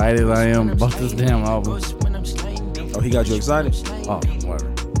excited I am about this damn album. Oh, he got you excited? Oh,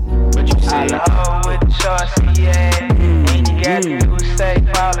 whatever. I love with choice, yeah. And you got me who say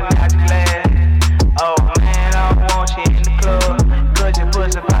falling out glass. Oh man, I want you in the club. Cause your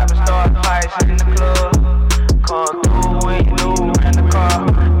pussy poppin' start fights in the club. Come through when you do in the car.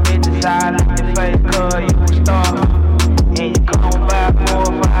 Bitches out of your face cause you a star. And you gon' buy more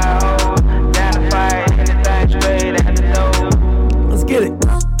for high hoes. Down to fight anything straight at the door. Let's get it.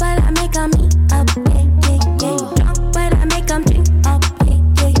 But I make 'em eat up, yeah. Drunk, but I make 'em drink up, yeah.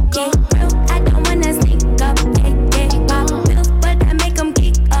 Real, I don't wanna sneak up, yeah. Pop pills, but I make 'em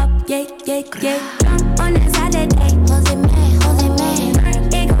geek up, yeah. Drunk on a Saturday, hold it man.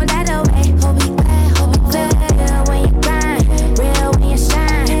 It gon' die the way, hold me glad when you grind, real when you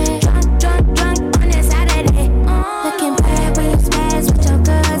shine. Drunk on a Saturday, looking bad when you spaz with your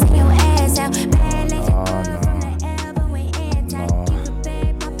girls and your ass out. Bad like your girl from the air, but we air tight. Keep the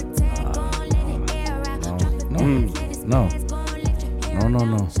bed, pop a tag, gon' let it air out. Drop it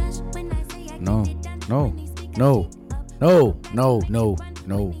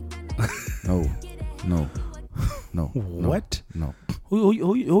No. No. What? No. Who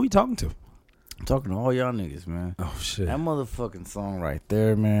you talking to? I'm talking to all y'all niggas, man. Oh shit. That motherfucking song right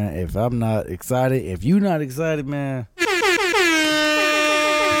there, man. If I'm not excited, if you not excited, man, something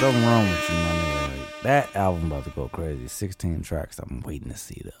wrong with you, my nigga. Like, that album about to go crazy. 16 tracks. I'm waiting to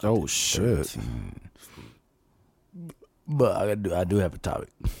see that. Oh shit. 13. But I do have a topic.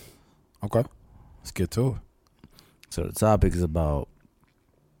 Okay. Let's get to it. So the topic is about.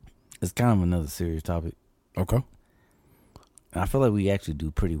 It's kind of another serious topic. Okay. And I feel like we actually do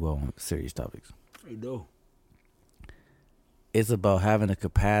pretty well on serious topics. We do. It's about having the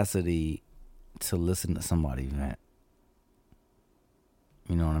capacity to listen to somebody vent.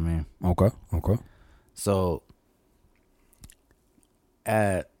 You know what I mean? Okay. So,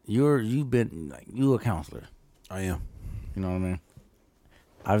 you a counselor. I am. You know what I mean?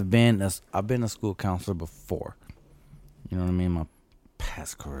 I've been a school counselor before. You know what I mean? My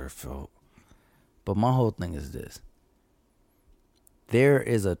past career felt. But my whole thing is this. There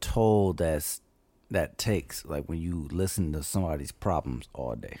is a toll that takes, like, when you listen to somebody's problems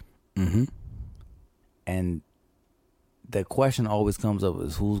all day. Mm-hmm. And the question always comes up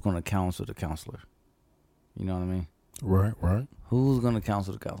is who's going to counsel the counselor? You know what I mean? Right. Who's going to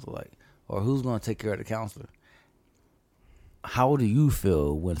counsel the counselor? Like, or who's going to take care of the counselor? How do you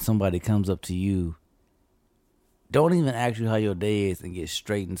feel when somebody comes up to you, don't even ask you how your day is, and get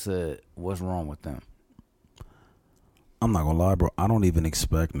straight into what's wrong with them? I'm not gonna lie, bro. I don't even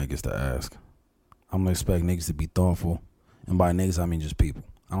expect niggas to ask. I'm gonna expect niggas to be thoughtful. And by niggas, I mean just people.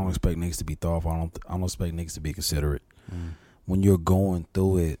 I don't expect niggas to be thoughtful. I don't expect niggas to be considerate. When you're going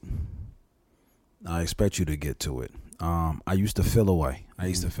through it, I expect you to get to it. I used to feel away. I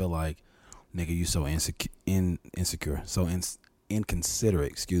used to feel like, nigga, you so insecure, so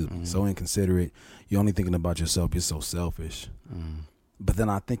inconsiderate. Excuse me, so inconsiderate. You're only thinking about yourself. You're so selfish. But then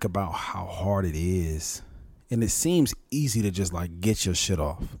I think about how hard it is, and it seems easy to just like get your shit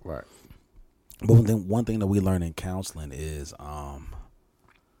off. Right. But one thing that we learn in counseling is,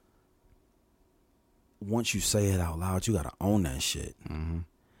 once you say it out loud, you gotta own that shit. Mm-hmm.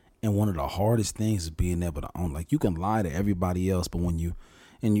 And one of the hardest things is being able to own. Like, you can lie to everybody else, but when you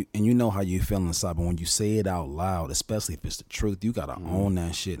know how you feel inside, but when you say it out loud, especially if it's the truth, you gotta own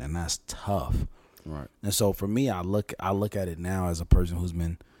that shit, and that's tough. Right. And so for me, I look at it now as a person who's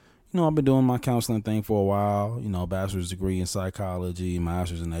been, I've been doing my counseling thing for a while. Bachelor's degree in psychology,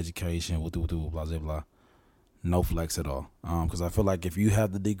 master's in education, blah blah blah. No flex at all. Because I feel like if you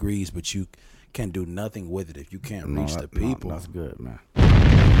have the degrees, but you can do nothing with it, if you can't reach the people, that's good, man.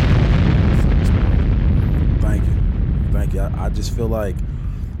 Thank you. I just feel like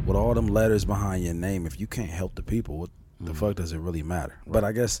with all them letters behind your name, if you can't help the people, what the fuck does it really matter? Right. But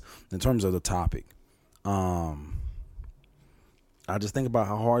I guess in terms of the topic, I just think about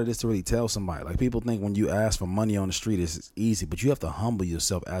how hard it is to really tell somebody. Like, people think when you ask for money on the street, it's easy, but you have to humble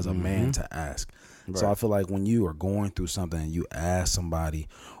yourself as a man to ask. Right. So I feel like when you are going through something and you ask somebody,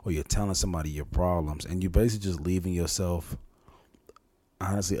 or you're telling somebody your problems, and you're basically just leaving yourself,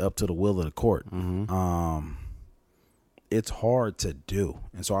 honestly, up to the will of the court. It's hard to do.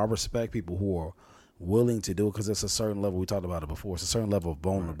 And so I respect people who are willing to do it, because it's a certain level. We talked about it before. It's a certain level of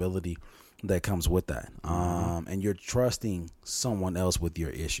vulnerability that comes with that. And you're trusting someone else with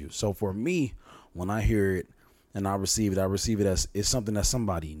your issue. So for me, when I hear it and I receive it as it's something that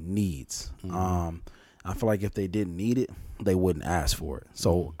somebody needs. I feel like if they didn't need it, they wouldn't ask for it.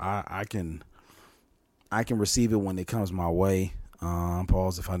 So I can receive it when it comes my way.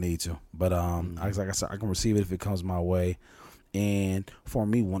 Pause if I need to. But like I said, I can receive it if it comes my way. And for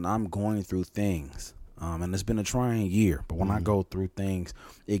me, when I'm going through things, and it's been a trying year, but when I go through things,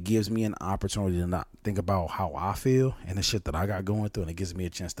 it gives me an opportunity to not think about how I feel and the shit that I got going through, and it gives me a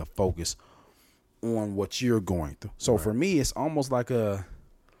chance to focus on what you're going through. So for me, it's almost like I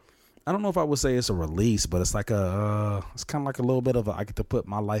don't know if I would say it's a release, but it's like it's kind of like a little bit of I get to put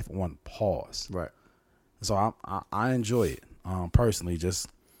my life on pause. Right. So I enjoy it, personally, just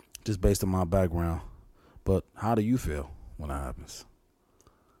based on my background. But how do you feel when that happens?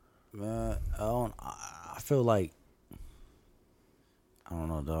 Man, I feel like, I don't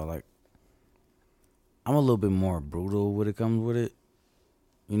know, dog. Like, I'm a little bit more brutal when it comes with it.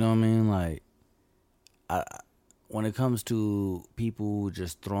 You know what I mean? Like, when it comes to people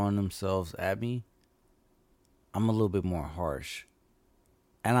just throwing themselves at me, I'm a little bit more harsh.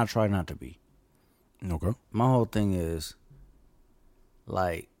 And I try not to be. Okay. My whole thing is,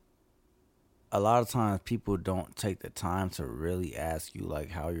 like, a lot of times people don't take the time to really ask you,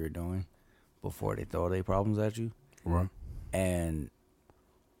 like, how you're doing before they throw their problems at you. Right. And,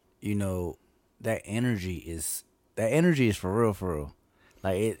 that energy is for real, for real.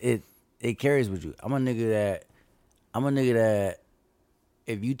 Like, it carries with you. I'm a nigga that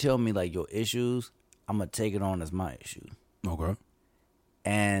if you tell me like your issues, I'm gonna take it on as my issue. Okay.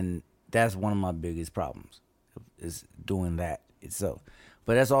 And that's one of my biggest problems is doing that itself.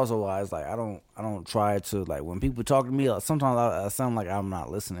 But that's also why it's like I don't try to, like, when people talk to me, sometimes I sound like I'm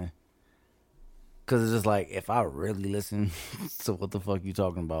not listening. Cause it's just like, if I really listen to what the fuck you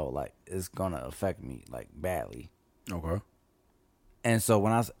talking about, like, it's gonna affect me like badly. Okay. And so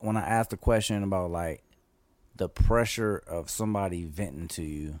when I asked the question about like the pressure of somebody venting to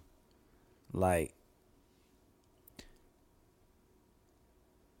you, like,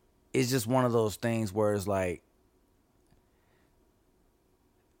 it's just one of those things where it's like,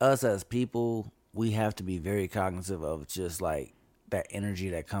 us as people, we have to be very cognizant of just like that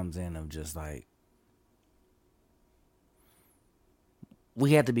energy that comes in of just like,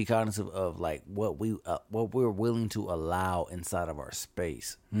 we have to be cognizant of like what we're willing to allow inside of our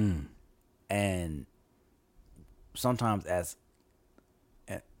space. And sometimes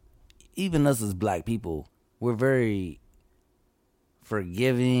even us as black people, we're very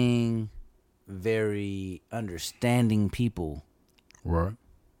forgiving, very understanding people. Right.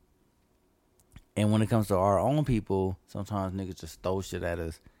 And when it comes to our own people, sometimes niggas just throw shit at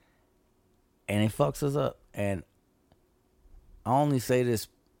us and it fucks us up. And I only say this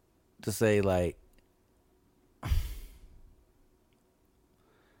to say, like,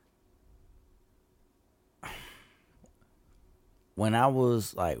 when I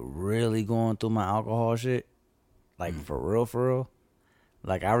was like really going through my alcohol shit, like for real,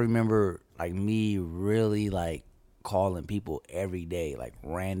 like I remember like me really like calling people every day, like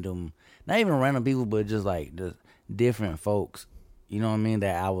random, not even random people, but just like just different folks, you know what I mean,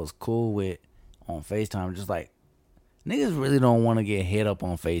 that I was cool with on FaceTime. Just like, niggas really don't want to get hit up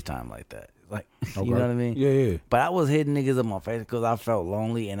on FaceTime like that. Like, okay. You know what I mean? Yeah. But I was hitting niggas up on Facebook because I felt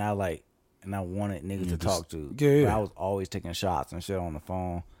lonely and I wanted niggas to talk to. Yeah. But I was always taking shots and shit on the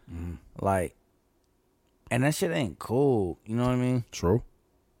phone. Like, and that shit ain't cool. You know what I mean? True.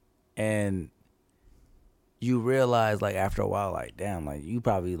 And you realize, like, after a while, like, damn, like, you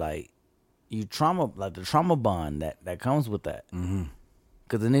probably, like, the trauma bond that comes with that.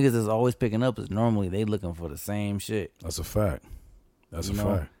 Because the niggas that's always picking up is normally they looking for the same shit. That's a fact. That's a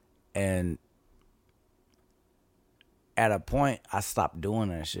fact. And at a point, I stopped doing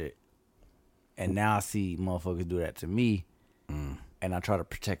that shit. And now I see motherfuckers do that to me. And I try to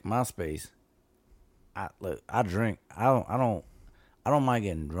protect my space. I drink. I don't mind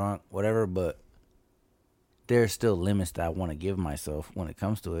getting drunk, whatever, but there's still limits that I want to give myself when it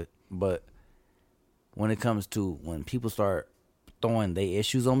comes to it. But when it comes to when people start throwing their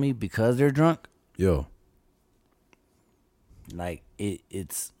issues on me because they're drunk, like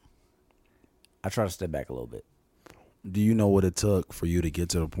it's I try to step back a little bit. Do you know what it took for you to get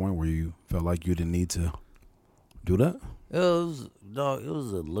to the point where you felt like you didn't need to do that? It was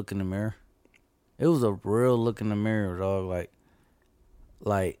a look in the mirror. It was a real look in the mirror, dog.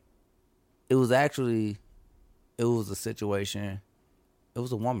 Like it was a situation. It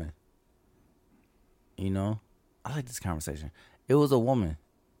was a woman. You know? I like this conversation. It was a woman.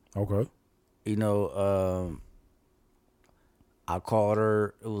 Okay. You know, I called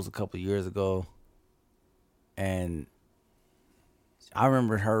her, it was a couple years ago, and I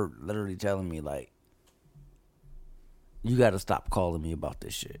remember her literally telling me, like, you got to stop calling me about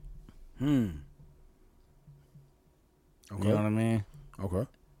this shit. Okay. You know what I mean? Okay.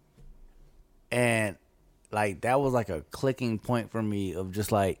 And, like, that was like a clicking point for me of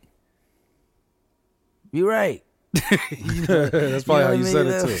just like, you're right. You know, that's probably how you said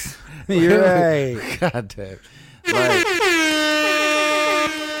it too. You're right. God damn. Like,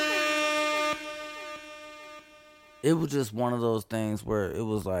 it was just one of those things where it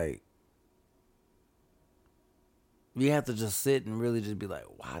was like, you have to just sit and really just be like,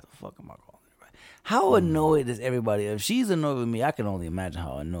 why the fuck am I calling everybody? How annoyed is everybody? If she's annoyed with me, I can only imagine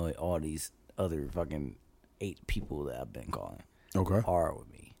how annoyed all these other fucking 8 people that I've been calling are with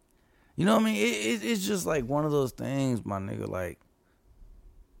me. You know what I mean? It's just like one of those things, my nigga, like,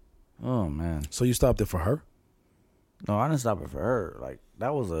 oh man. So you stopped it for her? No, I didn't stop it for her. Like,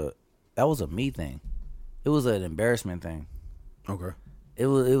 that was a me thing. It was an embarrassment thing. Okay. It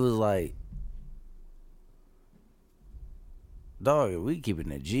was like, dog, we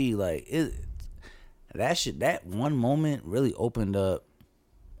keeping it G. Like, that one moment really opened up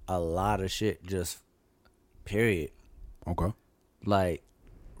a lot of shit, just period. Okay. Like,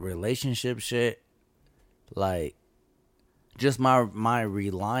 relationship shit, like, just my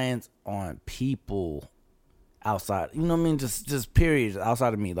reliance on people outside, you know what I mean, just period,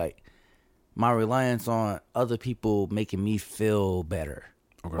 outside of me, like, my reliance on other people making me feel better.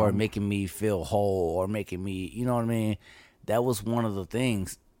 or making me feel whole, or making me, you know what I mean? That was one of the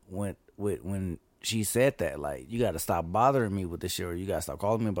things when she said that, like, you got to stop bothering me with this shit, or you got to stop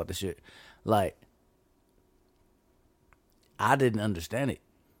calling me about this shit. Like, I didn't understand it.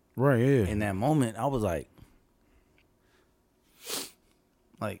 Right, yeah. In that moment, I was like,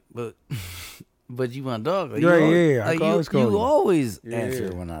 but you my dog. Like, you always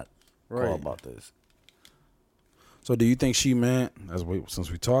answer when I call about this. So do you think she meant, since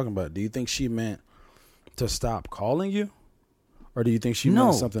we're talking about it, do you think she meant to stop calling you? Or do you think she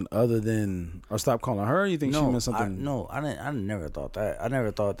meant something other than, or stop calling her? Or you think she meant something? I never thought that. I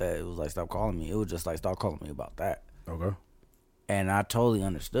never thought that it was like, stop calling me. It was just like, stop calling me about that. Okay. And I totally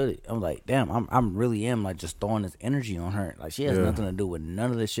understood it. I'm like, damn, I'm really am like just throwing this energy on her. Like, she has nothing to do with none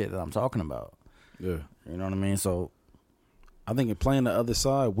of the shit that I'm talking about. Yeah. You know what I mean? So I think in playing the other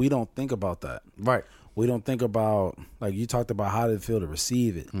side, we don't think about that. Right. We don't think about, like you talked about how did it feel to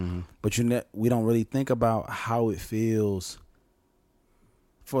receive it. Mm-hmm. But we don't really think about how it feels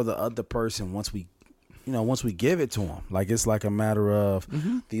for the other person once we give it to them. Like, it's like a matter of,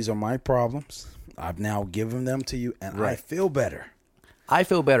 these are my problems. I've now given them to you, and I feel better. I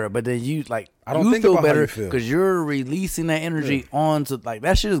feel better, but then you, like, I don't think feel about better how you feel. because you're releasing that energy onto, like,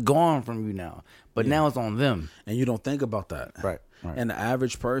 that shit is gone from you now. But now it's on them. And you don't think about that. Right. And the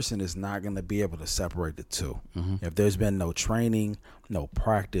average person is not going to be able to separate the two. If there's been no training, no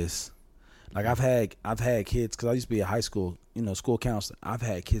practice. Like, I've had kids, because I used to be a high school, school counselor. I've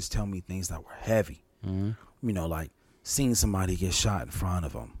had kids tell me things that were heavy. Like seeing somebody get shot in front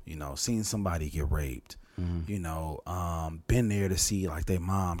of them, seeing somebody get raped, been there to see like their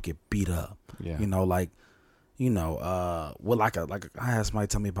mom get beat up, I had somebody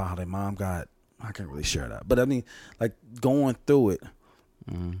tell me about how their mom got, I can't really share that, but I mean, like, going through it,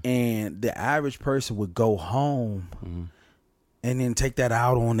 and the average person would go home and then take that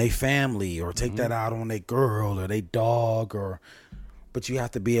out on their family, or take that out on their girl or their dog, but you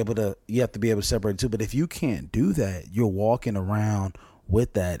have to be able to separate the two. But if you can't do that, you're walking around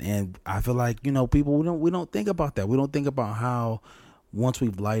with that. And I feel like, people, we don't think about that. We don't think about how once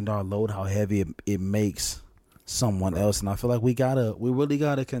we've lightened our load, how heavy it makes someone else. And I feel like we really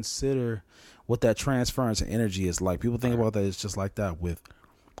gotta consider what that transference of energy is like. People think about that it's just like that with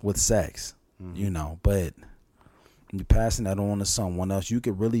sex, but you're passing that on to someone else. You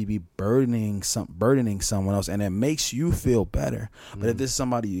could really be burdening someone else, and it makes you feel better. But if this is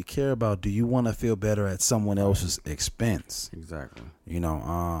somebody you care about, do you want to feel better at someone else's expense? Exactly. And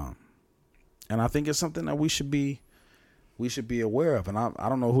I think it's something that we should be aware of. And I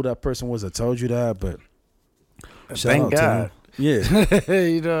don't know who that person was that told you that, but thank God. Yeah.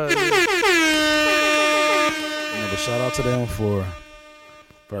 But shout out to them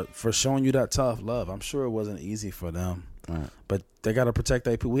for showing you that tough love. I'm sure it wasn't easy for them, but they got to protect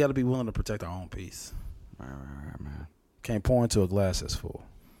their people. We got to be willing to protect our own peace. Right, man. Can't pour into a glass that's full.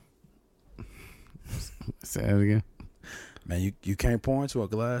 Say that again. Man, you can't pour into a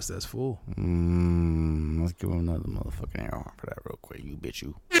glass that's full. Let's give him another motherfucking air horn for that real quick. You bitch,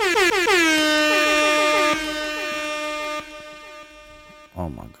 you. Oh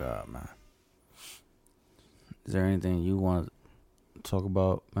my God, man. Is there anything you want to talk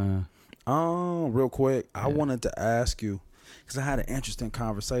about, man? Real quick, I wanted to ask you, because I had an interesting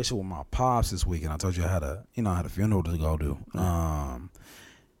conversation with my pops this weekend. I told you I had a funeral to go to.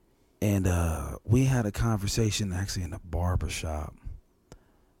 And we had a conversation actually in a barber shop.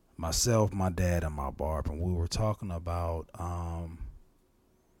 Myself, my dad, and my barber, and we were talking about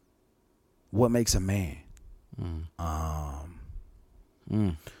what makes a man.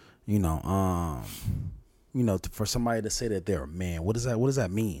 For somebody to say that they're a man, what does that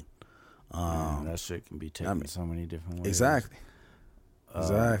mean? That shit can be taken so many different ways. Exactly.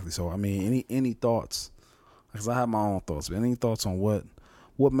 So I mean, any thoughts? Because I have my own thoughts. But any thoughts on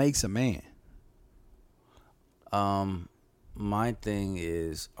what makes a man? My thing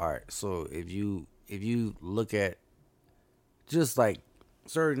is, all right. So if you look at just like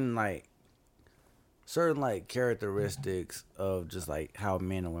certain characteristics of just like how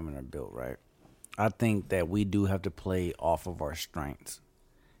men and women are built, right? I think that we do have to play off of our strengths,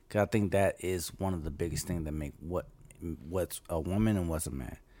 because I think that is one of the biggest things that make what's a woman and what's a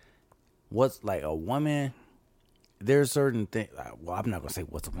man. What's like a woman, there's certain things. Well, I'm not gonna say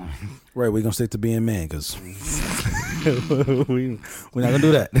what's a woman. Right, we're gonna stick to being men, because we're not gonna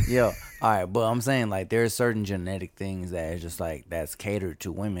do that. Yeah, all right, but I'm saying like there's certain genetic things that is just like that's catered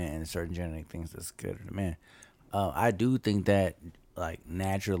to women, and certain genetic things that's catered to men. I do think that like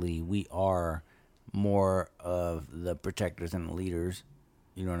naturally we are more of the protectors and the leaders.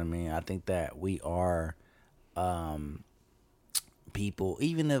 You know what I mean? I think that we are people,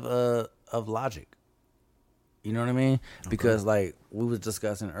 even of logic. You know what I mean? Okay. Because like we was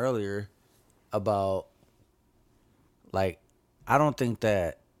discussing earlier about like I don't think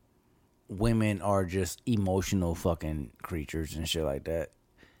that women are just emotional fucking creatures and shit like that.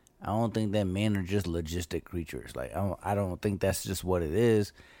 I don't think that men are just logistic creatures. Like I don't think that's just what it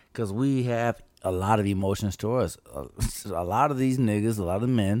is. Because we have a lot of emotions to us. A lot of these niggas, a lot of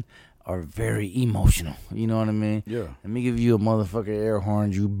men are very emotional. You know what I mean? Yeah. Let me give you a motherfucking air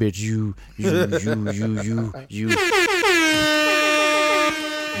horn, you bitch, you.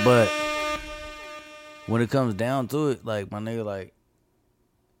 But when it comes down to it, like my nigga, like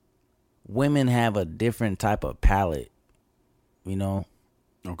women have a different type of palate, you know?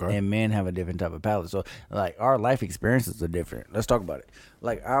 Okay. And men have a different type of palate. So, like, our life experiences are different. Let's talk about it.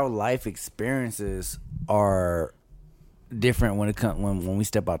 Like, our life experiences are different when it comes when we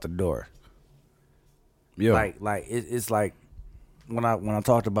step out the door. Yeah. Like it's like when I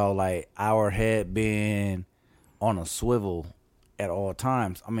talked about like our head being on a swivel at all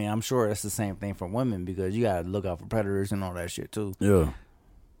times. I mean, I'm sure that's the same thing for women because you gotta look out for predators and all that shit too. Yeah.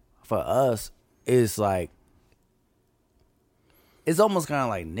 For us, it's like. It's almost kind of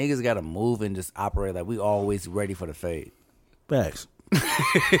like niggas got to move and just operate like we always ready for the fade. Facts. That's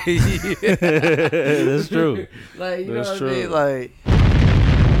true. Like, you know what I mean?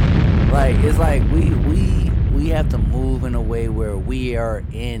 Like it's like we have to move in a way where we are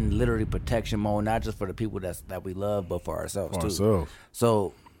in literally protection mode, not just for the people that we love, but for ourselves too.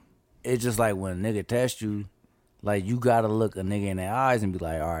 So it's just like when a nigga test you, like you got to look a nigga in the eyes and be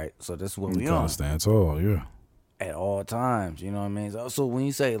like, all right, so this is what we on. Stand tall, yeah. At all times, you know what I mean? So when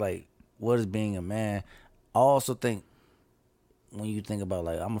you say, like, what is being a man, I also think when you think about,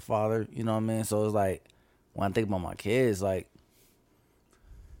 like, I'm a father, you know what I mean? So it's like, when I think about my kids, like,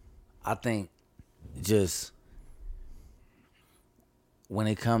 I think just when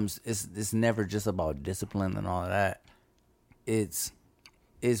it comes, it's never just about discipline and all of that. It's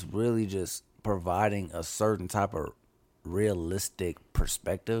really just providing a certain type of realistic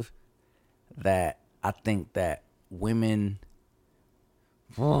perspective that I think that women,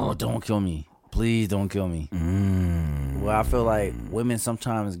 don't kill me. Please don't kill me. Well, I feel like women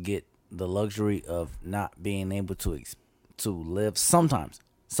sometimes get the luxury of not being able to live sometimes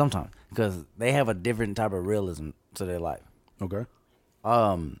because they have a different type of realism to their life. Okay.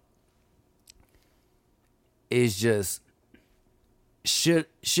 It's just shit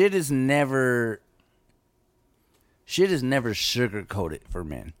is never sugar coated for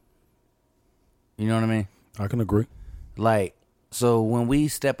men. You know what I mean? I can agree. Like, so when we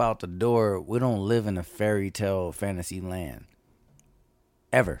step out the door, we don't live in a fairy tale fantasy land.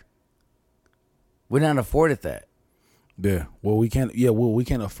 Ever. We're not afforded that. Yeah. Well, we can't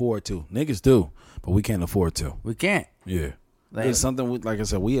afford to. Niggas do, but we can't afford to. We can't. Yeah. Like, it's something, like I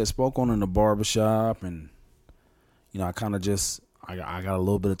said, we had spoke on in the barbershop, and, you know, I kind of just, I got a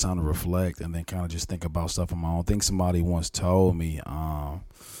little bit of time to reflect and then kind of just think about stuff on my own. I think somebody once told me,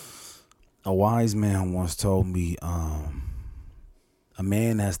 a wise man once told me, a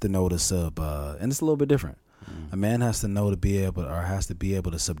man has to know to and it's a little bit different. A man has to know to be able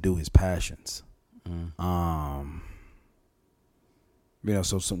to subdue his passions. You know,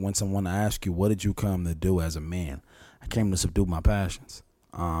 so when someone asks you, what did you come to do as a man? I came to subdue my passions.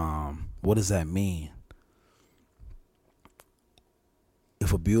 What does that mean?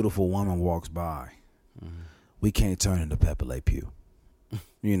 If a beautiful woman walks by, we can't turn into Pepe Le Pew.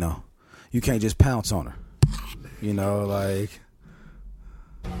 You know, you can't just pounce on her. You know, like,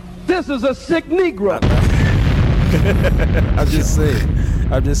 this is a sick Negro. I'm just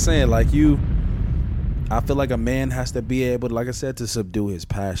saying, like, I feel like a man has to be able to, like I said, to subdue his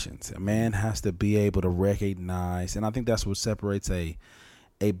passions. A man has to be able to recognize, and I think that's what separates a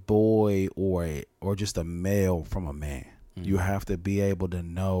boy or just a male from a man. You have to be able to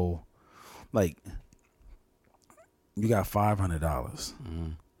know, like, you got $500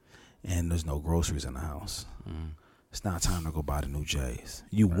 and there's no groceries in the house. It's not time to go buy the new J's.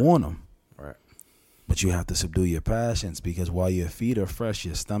 You want them, right? But you have to subdue your passions, because while your feet are fresh,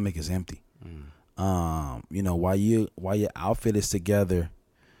 your stomach is empty. You know, while your outfit is together,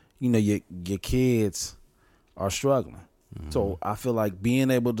 you know, your kids are struggling. So I feel like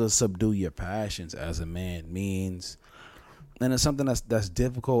being able to subdue your passions as a man means, and it's something that's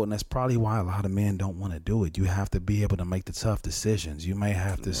difficult, and that's probably why a lot of men don't want to do it. You have to be able to make the tough decisions. You may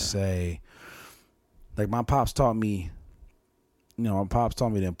have to say, like, my pops taught me the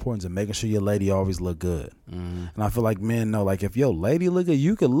importance of making sure your lady always look good. And I feel like men know, like, if your lady look good,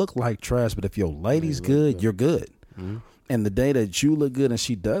 you could look like trash, but if your lady's good, you're good. And the day that you look good and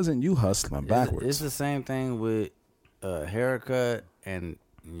she doesn't, you hustling backwards. It's the same thing with haircut and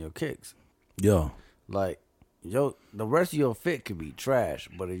your kicks. Yeah. Like, the rest of your fit could be trash,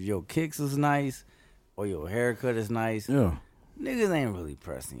 but if your kicks is nice or your haircut is nice, yeah, niggas ain't really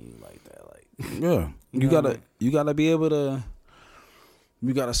pressing you like that. Like, yeah, you gotta be able to.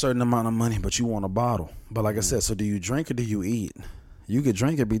 You got a certain amount of money, but you want a bottle. But like I said, so do you drink or do you eat? You could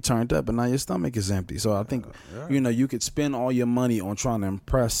drink and be turned up, but now your stomach is empty. So I think, you could spend all your money on trying to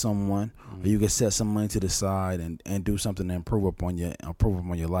impress someone, or you could set some money to the side and do something to improve upon your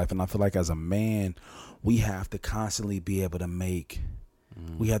life. And I feel like as a man, we have to constantly be able to make,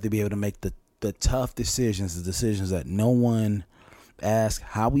 we have to be able to make the tough decisions, the decisions that no one asks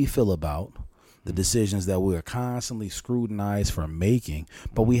how we feel about, the decisions that we're constantly scrutinized for making,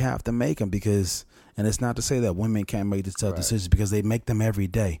 but we have to make them because. And it's not to say that women can't make the tough decisions because they make them every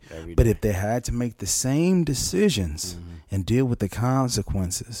day. But if they had to make the same decisions and deal with the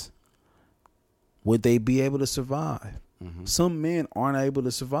consequences, would they be able to survive? Some men aren't able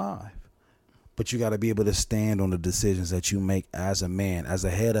to survive. But you got to be able to stand on the decisions that you make as a man. As a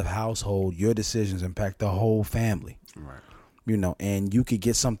head of household, your decisions impact the whole family. Right. And you could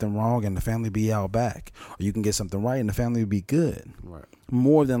get something wrong and the family be out back. Or you can get something right and the family be good. Right.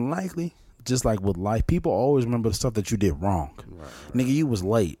 More than likely. Just like with life, people always remember the stuff that you did wrong. Right. Nigga, you was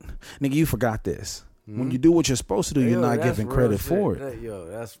late. Nigga, you forgot this. When you do what you're supposed to do, you're not giving credit for it.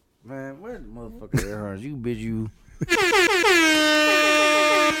 That's man. Where the motherfucker air horns? You bitch, you.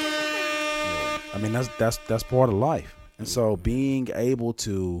 I mean, that's part of life. And so being able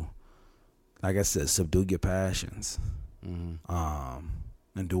to, like I said, subdue your passions, and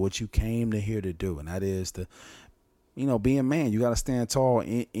do what you came to here to do, and that is to. Being a man, you got to stand tall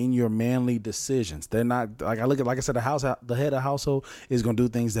in your manly decisions. They're not like I said, the head of household is going to do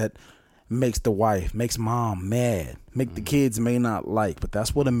things that makes the wife, makes mom mad, make the kids may not like. But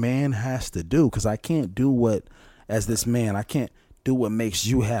that's what a man has to do, because I can't do as this man, I can't do what makes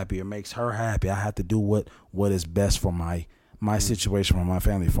you happy or makes her happy. I have to do what is best for my situation, for my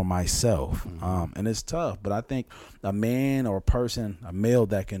family, for myself. And it's tough, but I think a man or a male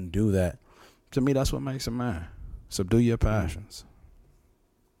that can do that, to me, that's what makes a man. Subdue your passions.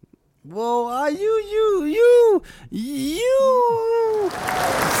 Well, are you.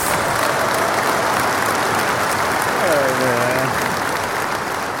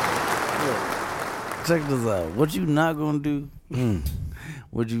 Check this out. What you not gonna do?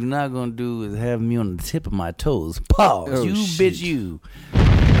 What you not gonna do is have me on the tip of my toes. Pause. Bitch, you.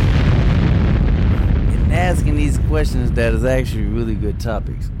 And asking these questions that is actually really good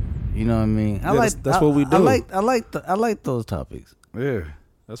topics. You know what I mean? That's what we do. I like those topics. Yeah,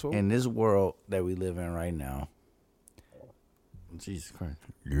 that's what. In this world that we live in right now, Jesus Christ.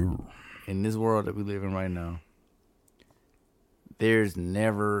 Yeah. In this world that we live in right now, there's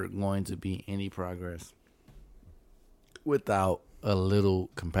never going to be any progress without a little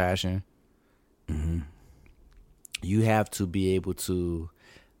compassion. You have to be able to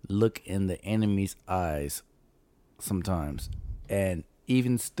look in the enemy's eyes sometimes, and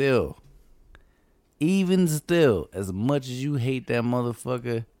even still, as much as you hate that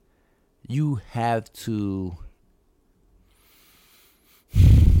motherfucker, you have to,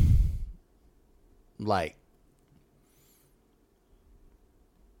 like,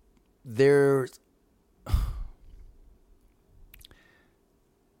 there's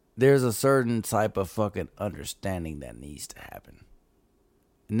a certain type of fucking understanding that needs to happen.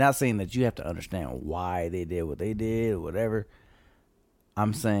 I'm not saying that you have to understand why they did what they did or whatever.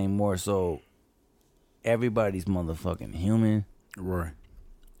 I'm saying more so everybody's motherfucking human. Right.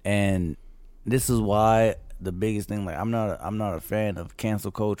 And this is why the biggest thing, like, I'm not a fan of cancel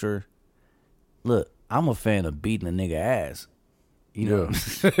culture. Look, I'm a fan of beating a nigga ass. You know?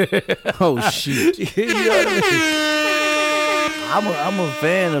 Oh shit. You know what I mean? I'm a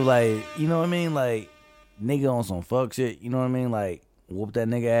fan of, like, you know what I mean? Like, nigga on some fuck shit, you know what I mean? Like, whoop that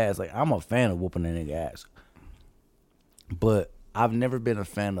nigga ass. Like, I'm a fan of whooping that nigga ass. But I've never been a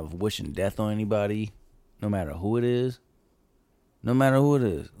fan of wishing death on anybody, no matter who it is. No matter who it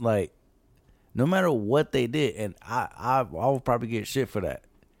is. Like, no matter what they did. And I will probably get shit for that.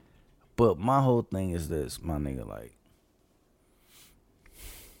 But my whole thing is this, my nigga, like,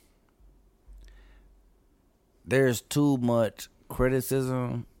 there's too much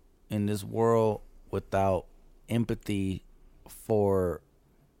criticism in this world without empathy for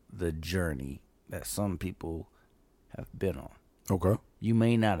the journey that some people have been on. Okay. You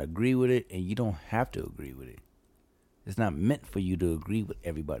may not agree with it, and you don't have to agree with it. It's not meant for you to agree with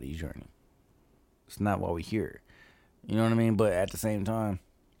everybody's journey. It's not why we're here. You know what I mean? But at the same time,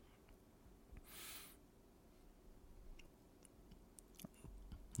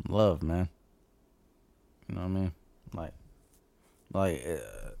 love, man. You know what I mean? Like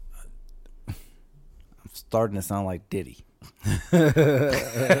I'm starting to sound like Diddy.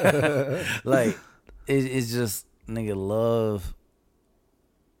 Like it's just nigga love.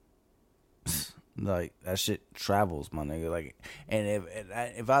 Like that shit travels, my nigga. Like, and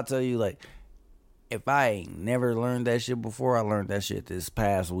if I tell you, like, if I ain't never learned that shit before, I learned that shit this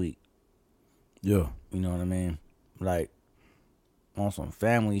past week. Yeah, you know what I mean. Like on some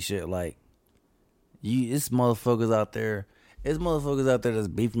family shit. Like it's motherfuckers out there. It's motherfuckers out there that's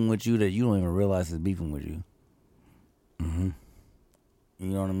beefing with you that you don't even realize is beefing with you. Mm-hmm. You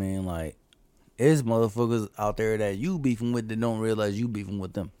know what I mean? Like it's motherfuckers out there that you beefing with that don't realize you beefing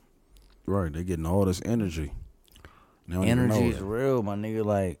with them. Right, they getting all this energy. Energy is real, my nigga.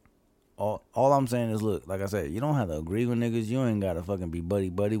 Like all I'm saying is, look, like I said, you don't have to agree with niggas. You ain't gotta fucking be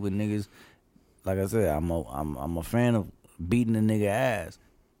buddy with niggas. Like I said, I'm a fan of beating a nigga ass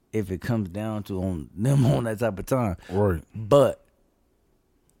if it comes down to on that type of time. Right. But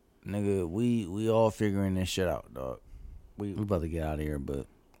nigga, we all figuring this shit out, dog. We about to get out of here, but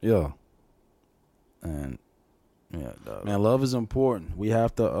yeah. And yeah, dog. Man, love is important. We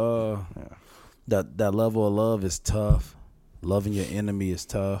have to that level of love is tough. Loving your enemy is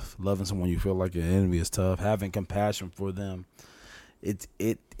tough. Loving someone you feel like your enemy is tough. Having compassion for them. It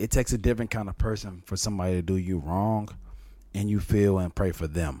takes a different kind of person for somebody to do you wrong and you feel and pray for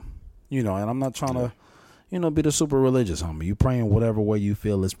them. You know, and I'm not trying to, be the super religious homie. You praying whatever way you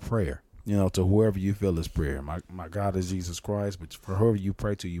feel is prayer. You know, to whoever you feel is prayer. My God is Jesus Christ, but for whoever you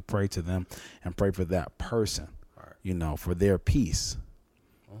pray to them and pray for that person. You know, for their peace.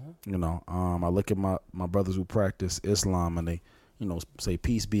 You know, I look at my brothers who practice Islam and they, say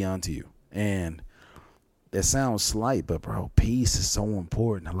peace be unto you. And it sounds slight, but bro, peace is so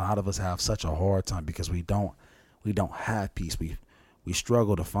important. A lot of us have such a hard time because we don't have peace. We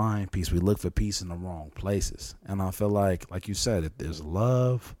struggle to find peace. We look for peace in the wrong places. And I feel like you said, if there's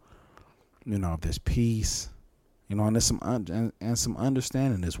love, if there's peace, and there's some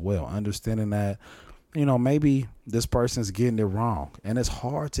understanding as well. Understanding that, maybe this person's getting it wrong. And it's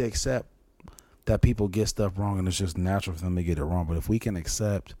hard to accept that people get stuff wrong and it's just natural for them to get it wrong. But if we can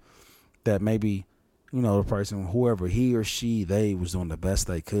accept that maybe, the person, whoever he or she, they was doing the best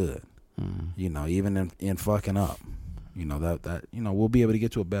they could, even in fucking up, that we'll be able to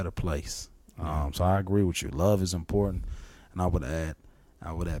get to a better place. So I agree with you. Love is important. And I would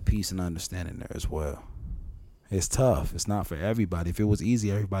add peace and understanding there as well. It's tough. It's not for everybody. If it was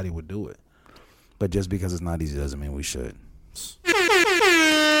easy, everybody would do it. But just because it's not easy doesn't mean we should.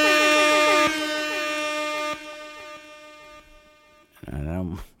 And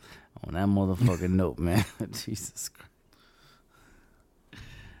I'm on that motherfucking note, man. Jesus Christ.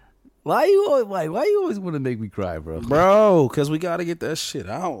 Why you always want to make me cry, bro? Bro, because we got to get that shit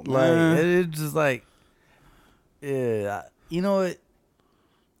out, man. Like, it's just like, yeah, you know what?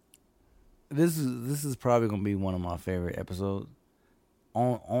 This is probably going to be one of my favorite episodes.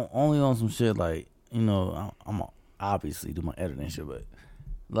 Only on some shit like, I'm obviously do my editing shit, but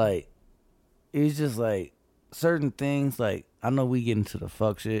like, it's just like certain things. Like, I know we get into the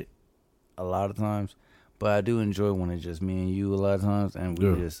fuck shit a lot of times, but I do enjoy when it's just me and you a lot of times, and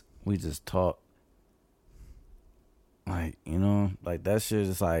we just talk. Like, like that shit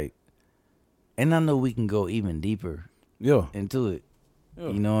is like, and I know we can go even deeper, into it. Yeah.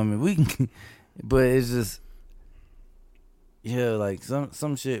 You know what I mean? We can, but it's just. Yeah, like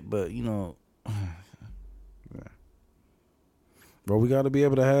some shit, but Bro, we got to be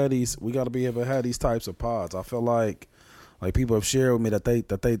able to have these. We got to be able to have these types of pods. I feel like people have shared with me that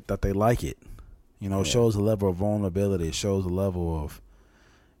they like it. It shows a level of vulnerability. It shows a level of,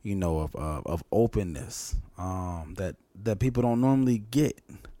 of openness that people don't normally get.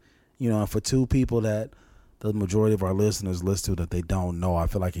 And for two people that the majority of our listeners listen to that they don't know, I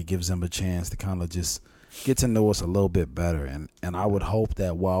feel like it gives them a chance to kind of just get to know us a little bit better. And I would hope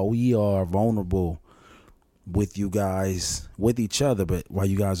that while we are vulnerable with you guys, with each other, but while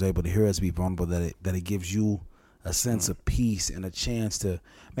you guys are able to hear us be vulnerable, that it gives you a sense of peace and a chance to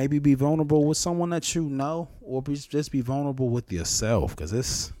maybe be vulnerable with someone that or just be vulnerable with yourself. Because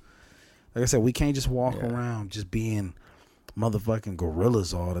it's, like I said, we can't just walk around just being motherfucking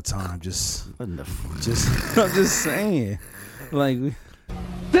gorillas all the time. I'm just saying. Like,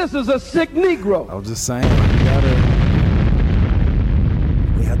 this is a sick Negro. I was just saying,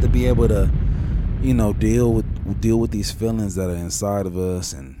 we have to be able to, deal with these feelings that are inside of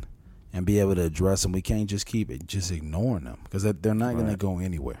us and be able to address them. We can't just keep ignoring them because they're not going to go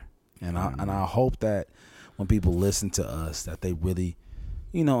anywhere. And I hope that when people listen to us, that they really,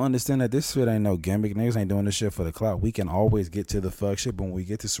 understand that this shit ain't no gimmick. Niggas ain't doing this shit for the clout. We can always get to the fuck shit, but when we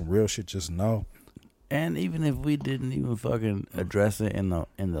get to some real shit, just know And even if we didn't even fucking address it in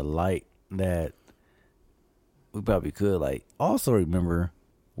the light that we probably could, like, also remember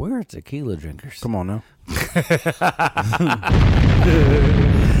we're tequila drinkers. Come on now.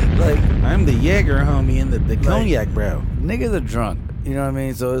 Like, I'm the Jaeger homie and the cognac bro. Niggas are drunk. You know what I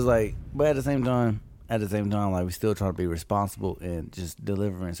mean? So it's like, but at the same time, like, we still try to be responsible and just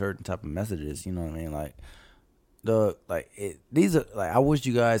delivering certain type of messages. You know what I mean? Like, these are like, I wish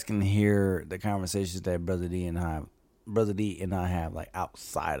you guys can hear the conversations that Brother D and I have, like,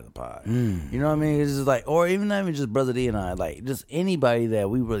 outside of the pod. You know what I mean? It's just like, or even not even just Brother D and I, like, just anybody that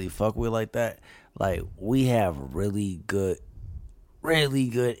we really fuck with like that. Like, we have really good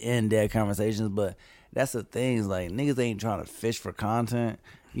in-depth conversations, but that's the thing, is like, niggas ain't trying to fish for content.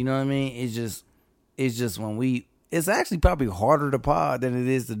 You know what I mean? It's just when it's actually probably harder to pod than it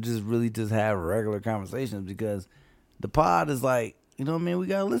is to just have regular conversations, because the pod is like, you know what I mean? We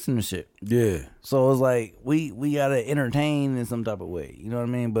gotta listen to shit. Yeah. So it's like we gotta entertain in some type of way. You know what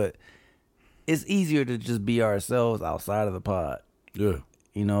I mean? But it's easier to just be ourselves outside of the pod. Yeah.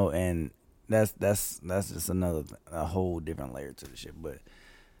 You know, and that's just a whole different layer to the shit. But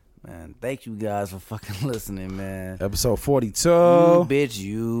man, thank you guys for fucking listening, man. Episode 42. You bitch,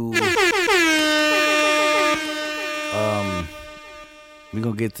 you. We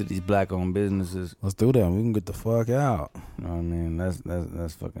gonna get to these black-owned businesses. Let's do that. We can get the fuck out. You know what I mean?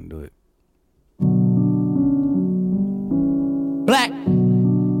 Let's fucking do it. Black.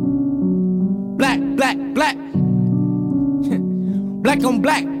 Black on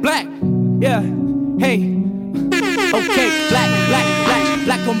black. Yeah. Hey. Okay.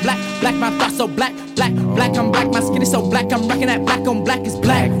 Black on black. My thoughts so black. Black on black. My skin is so black. I'm rocking that black on black is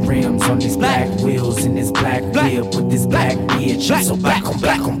black. Rims on this black wheels in this black wheel with this black bitch. I'm so black on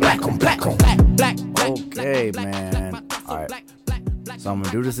black. Okay, man. All right. So I'm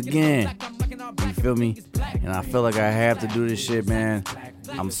gonna do this again. You feel me? And I feel like I have to do this shit, man.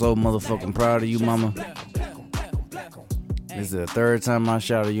 I'm so motherfucking proud of you, mama. This is the third time I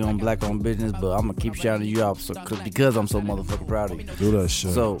shouted you on Black on Business, but I'm gonna keep shouting you out because I'm so motherfucking proud of you. Do that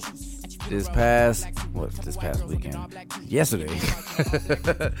shit. So this past weekend, yesterday,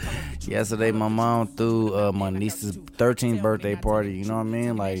 my mom threw my niece's 13th birthday party. You know what I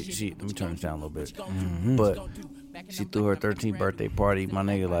mean? Like, let me turn this down a little bit. But she threw her 13th birthday party. My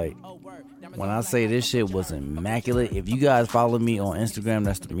nigga, like, when I say this shit was immaculate, if you guys follow me on Instagram,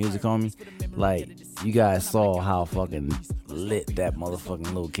 that's the music homie, like, you guys saw how fucking lit that motherfucking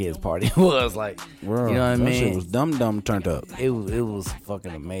little kid's party was. Like, Bro, you know what I mean? That shit was dumb turned up. It was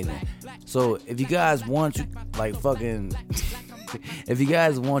fucking amazing. So if you guys want to, like, fucking if you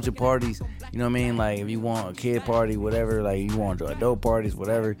guys want your parties, you know what I mean? Like, if you want a kid party, whatever, like, you want your adult parties,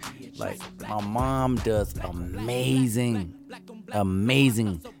 whatever, like, my mom does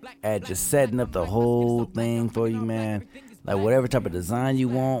amazing at just setting up the whole thing for you, man. Like, whatever type of design you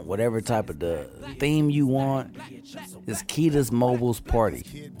want, whatever type of the theme you want, it's Kedas Mobile's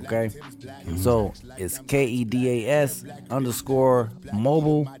party, okay? So it's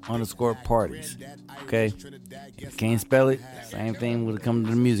KEDAS_mobile_parties, okay? If you can't spell it, same thing when it comes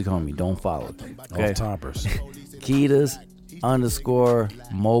to the music homie. Don't follow it, okay? Off toppers.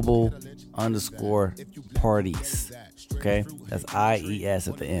 Kedas_mobile_parties, okay? That's IES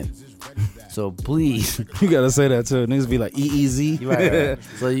at the end. So please, you gotta say that too. Niggas be like EEZ. Right.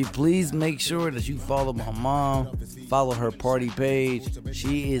 So you please make sure that you follow my mom, follow her party page.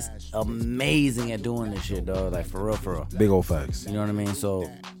 She is amazing at doing this shit, dog. Like, for real. Big old facts. You know what I mean? So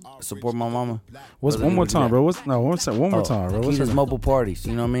support my mama. One more time, bro. One more time, bro. Kedas Mobile Parties.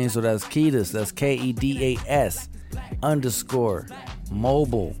 You know what I mean? So that's Kedas. That's KEDAS _mobile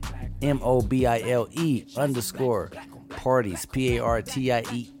MOBILE _parties PARTIES.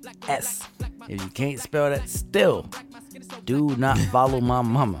 If you can't spell that, still do not follow my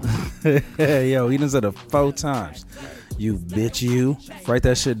mama. Yo, he done said it 4 times. You bitch, you. Write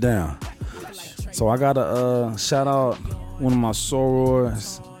that shit down. So I gotta shout out one of my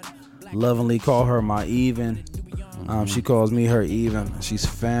sorors. Lovingly call her my even. She calls me her even. She's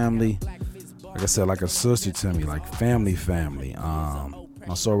family. Like I said, like a sister to me, like family.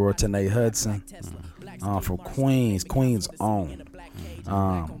 My soror Tanae Hudson. From Queens own.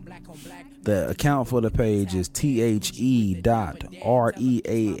 The account for the page is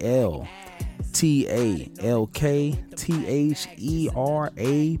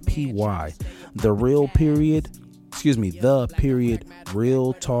The period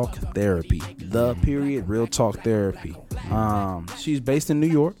Real Talk Therapy. The period Real Talk Therapy. She's based in New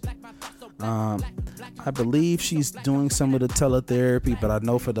York. I believe she's doing some of the teletherapy, but I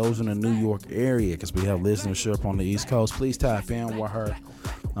know for those in the New York area, because we have listenership on the East Coast, please tap in with her.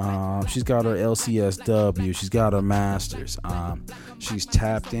 She's got her LCSW. She's got her masters. She's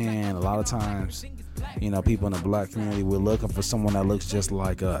tapped in. A lot of times, people in the black community, we're looking for someone that looks just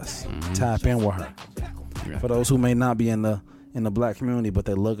like us. Tap in with her. Yeah. For those who may not be in the black community, but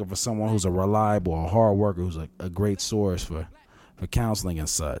they're looking for someone who's a reliable, a hard worker, who's a great source for counseling and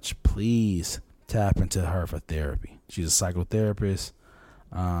such, please tap into her for therapy. She's a psychotherapist.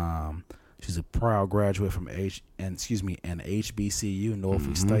 She's a proud graduate from HBCU,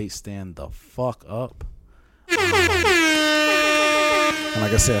 Norfolk State. Stand the fuck up. And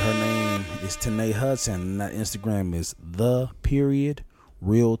like I said, her name is Tanae Hudson, and that Instagram is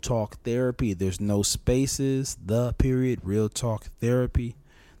 _Real Talk Therapy. There's no spaces. Real Talk Therapy.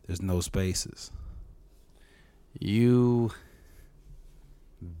 There's no spaces. You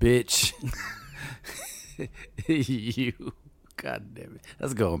bitch. You. God damn it.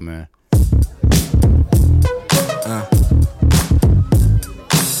 Let's go, man.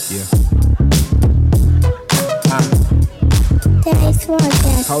 Yeah.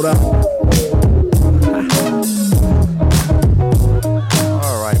 Hold on.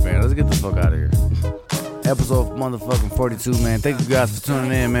 All right, man. Let's get the fuck out of here. Episode motherfucking 42, man. Thank you guys for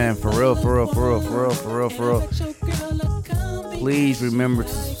tuning in, man. For real. Please remember to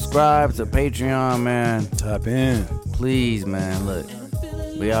subscribe to Patreon, man. Tap in. Please, man. Look,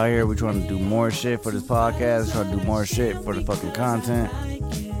 we out here. We're trying to do more shit for this podcast. Trying to do more shit for the fucking content.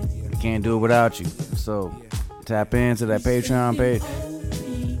 We can't do it without you. So, tap into that Patreon page.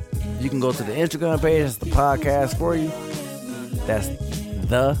 You can go to the Instagram page. That's the podcast for you. That's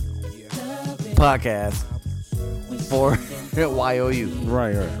the podcast for YOU.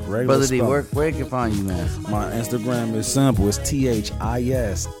 Right. Brother D, where can you find you, man? My Instagram is simple. It's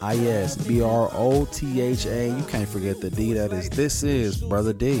THISISBROTHA. You can't forget the D. This is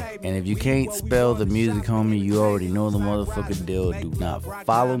Brother D. And if you can't spell the music, homie, you already know the motherfucking deal. Do not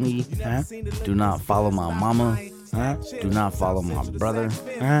follow me. Do not follow my mama. Do not follow my brother. You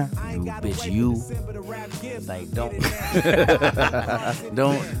bitch, you. Like,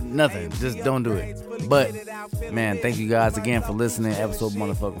 don't nothing. Just don't do it. But, man, thank you guys again for listening. Episode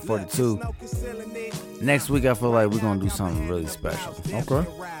motherfucking 42. Next week, I feel like we're going to do something really special. Okay.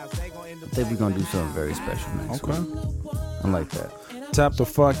 I think we're going to do something very special next week. I like that. Tap the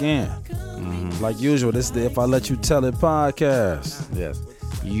fuck in. Like usual, this is the If I Let You Tell It podcast. Yes.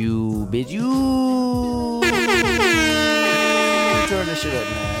 You bitch, you. Turn this shit up,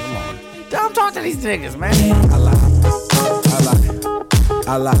 man. Come on. Don't talk to these niggas, man.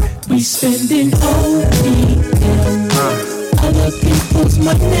 I lie. We spending all weekend. Other people's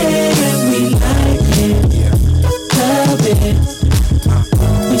money and we like it. Love it.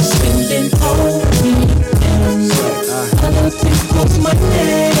 We spending all weekend. Other people's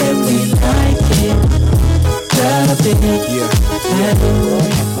money and we like it. Love it.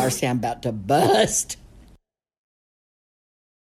 Marcy, I'm about to bust.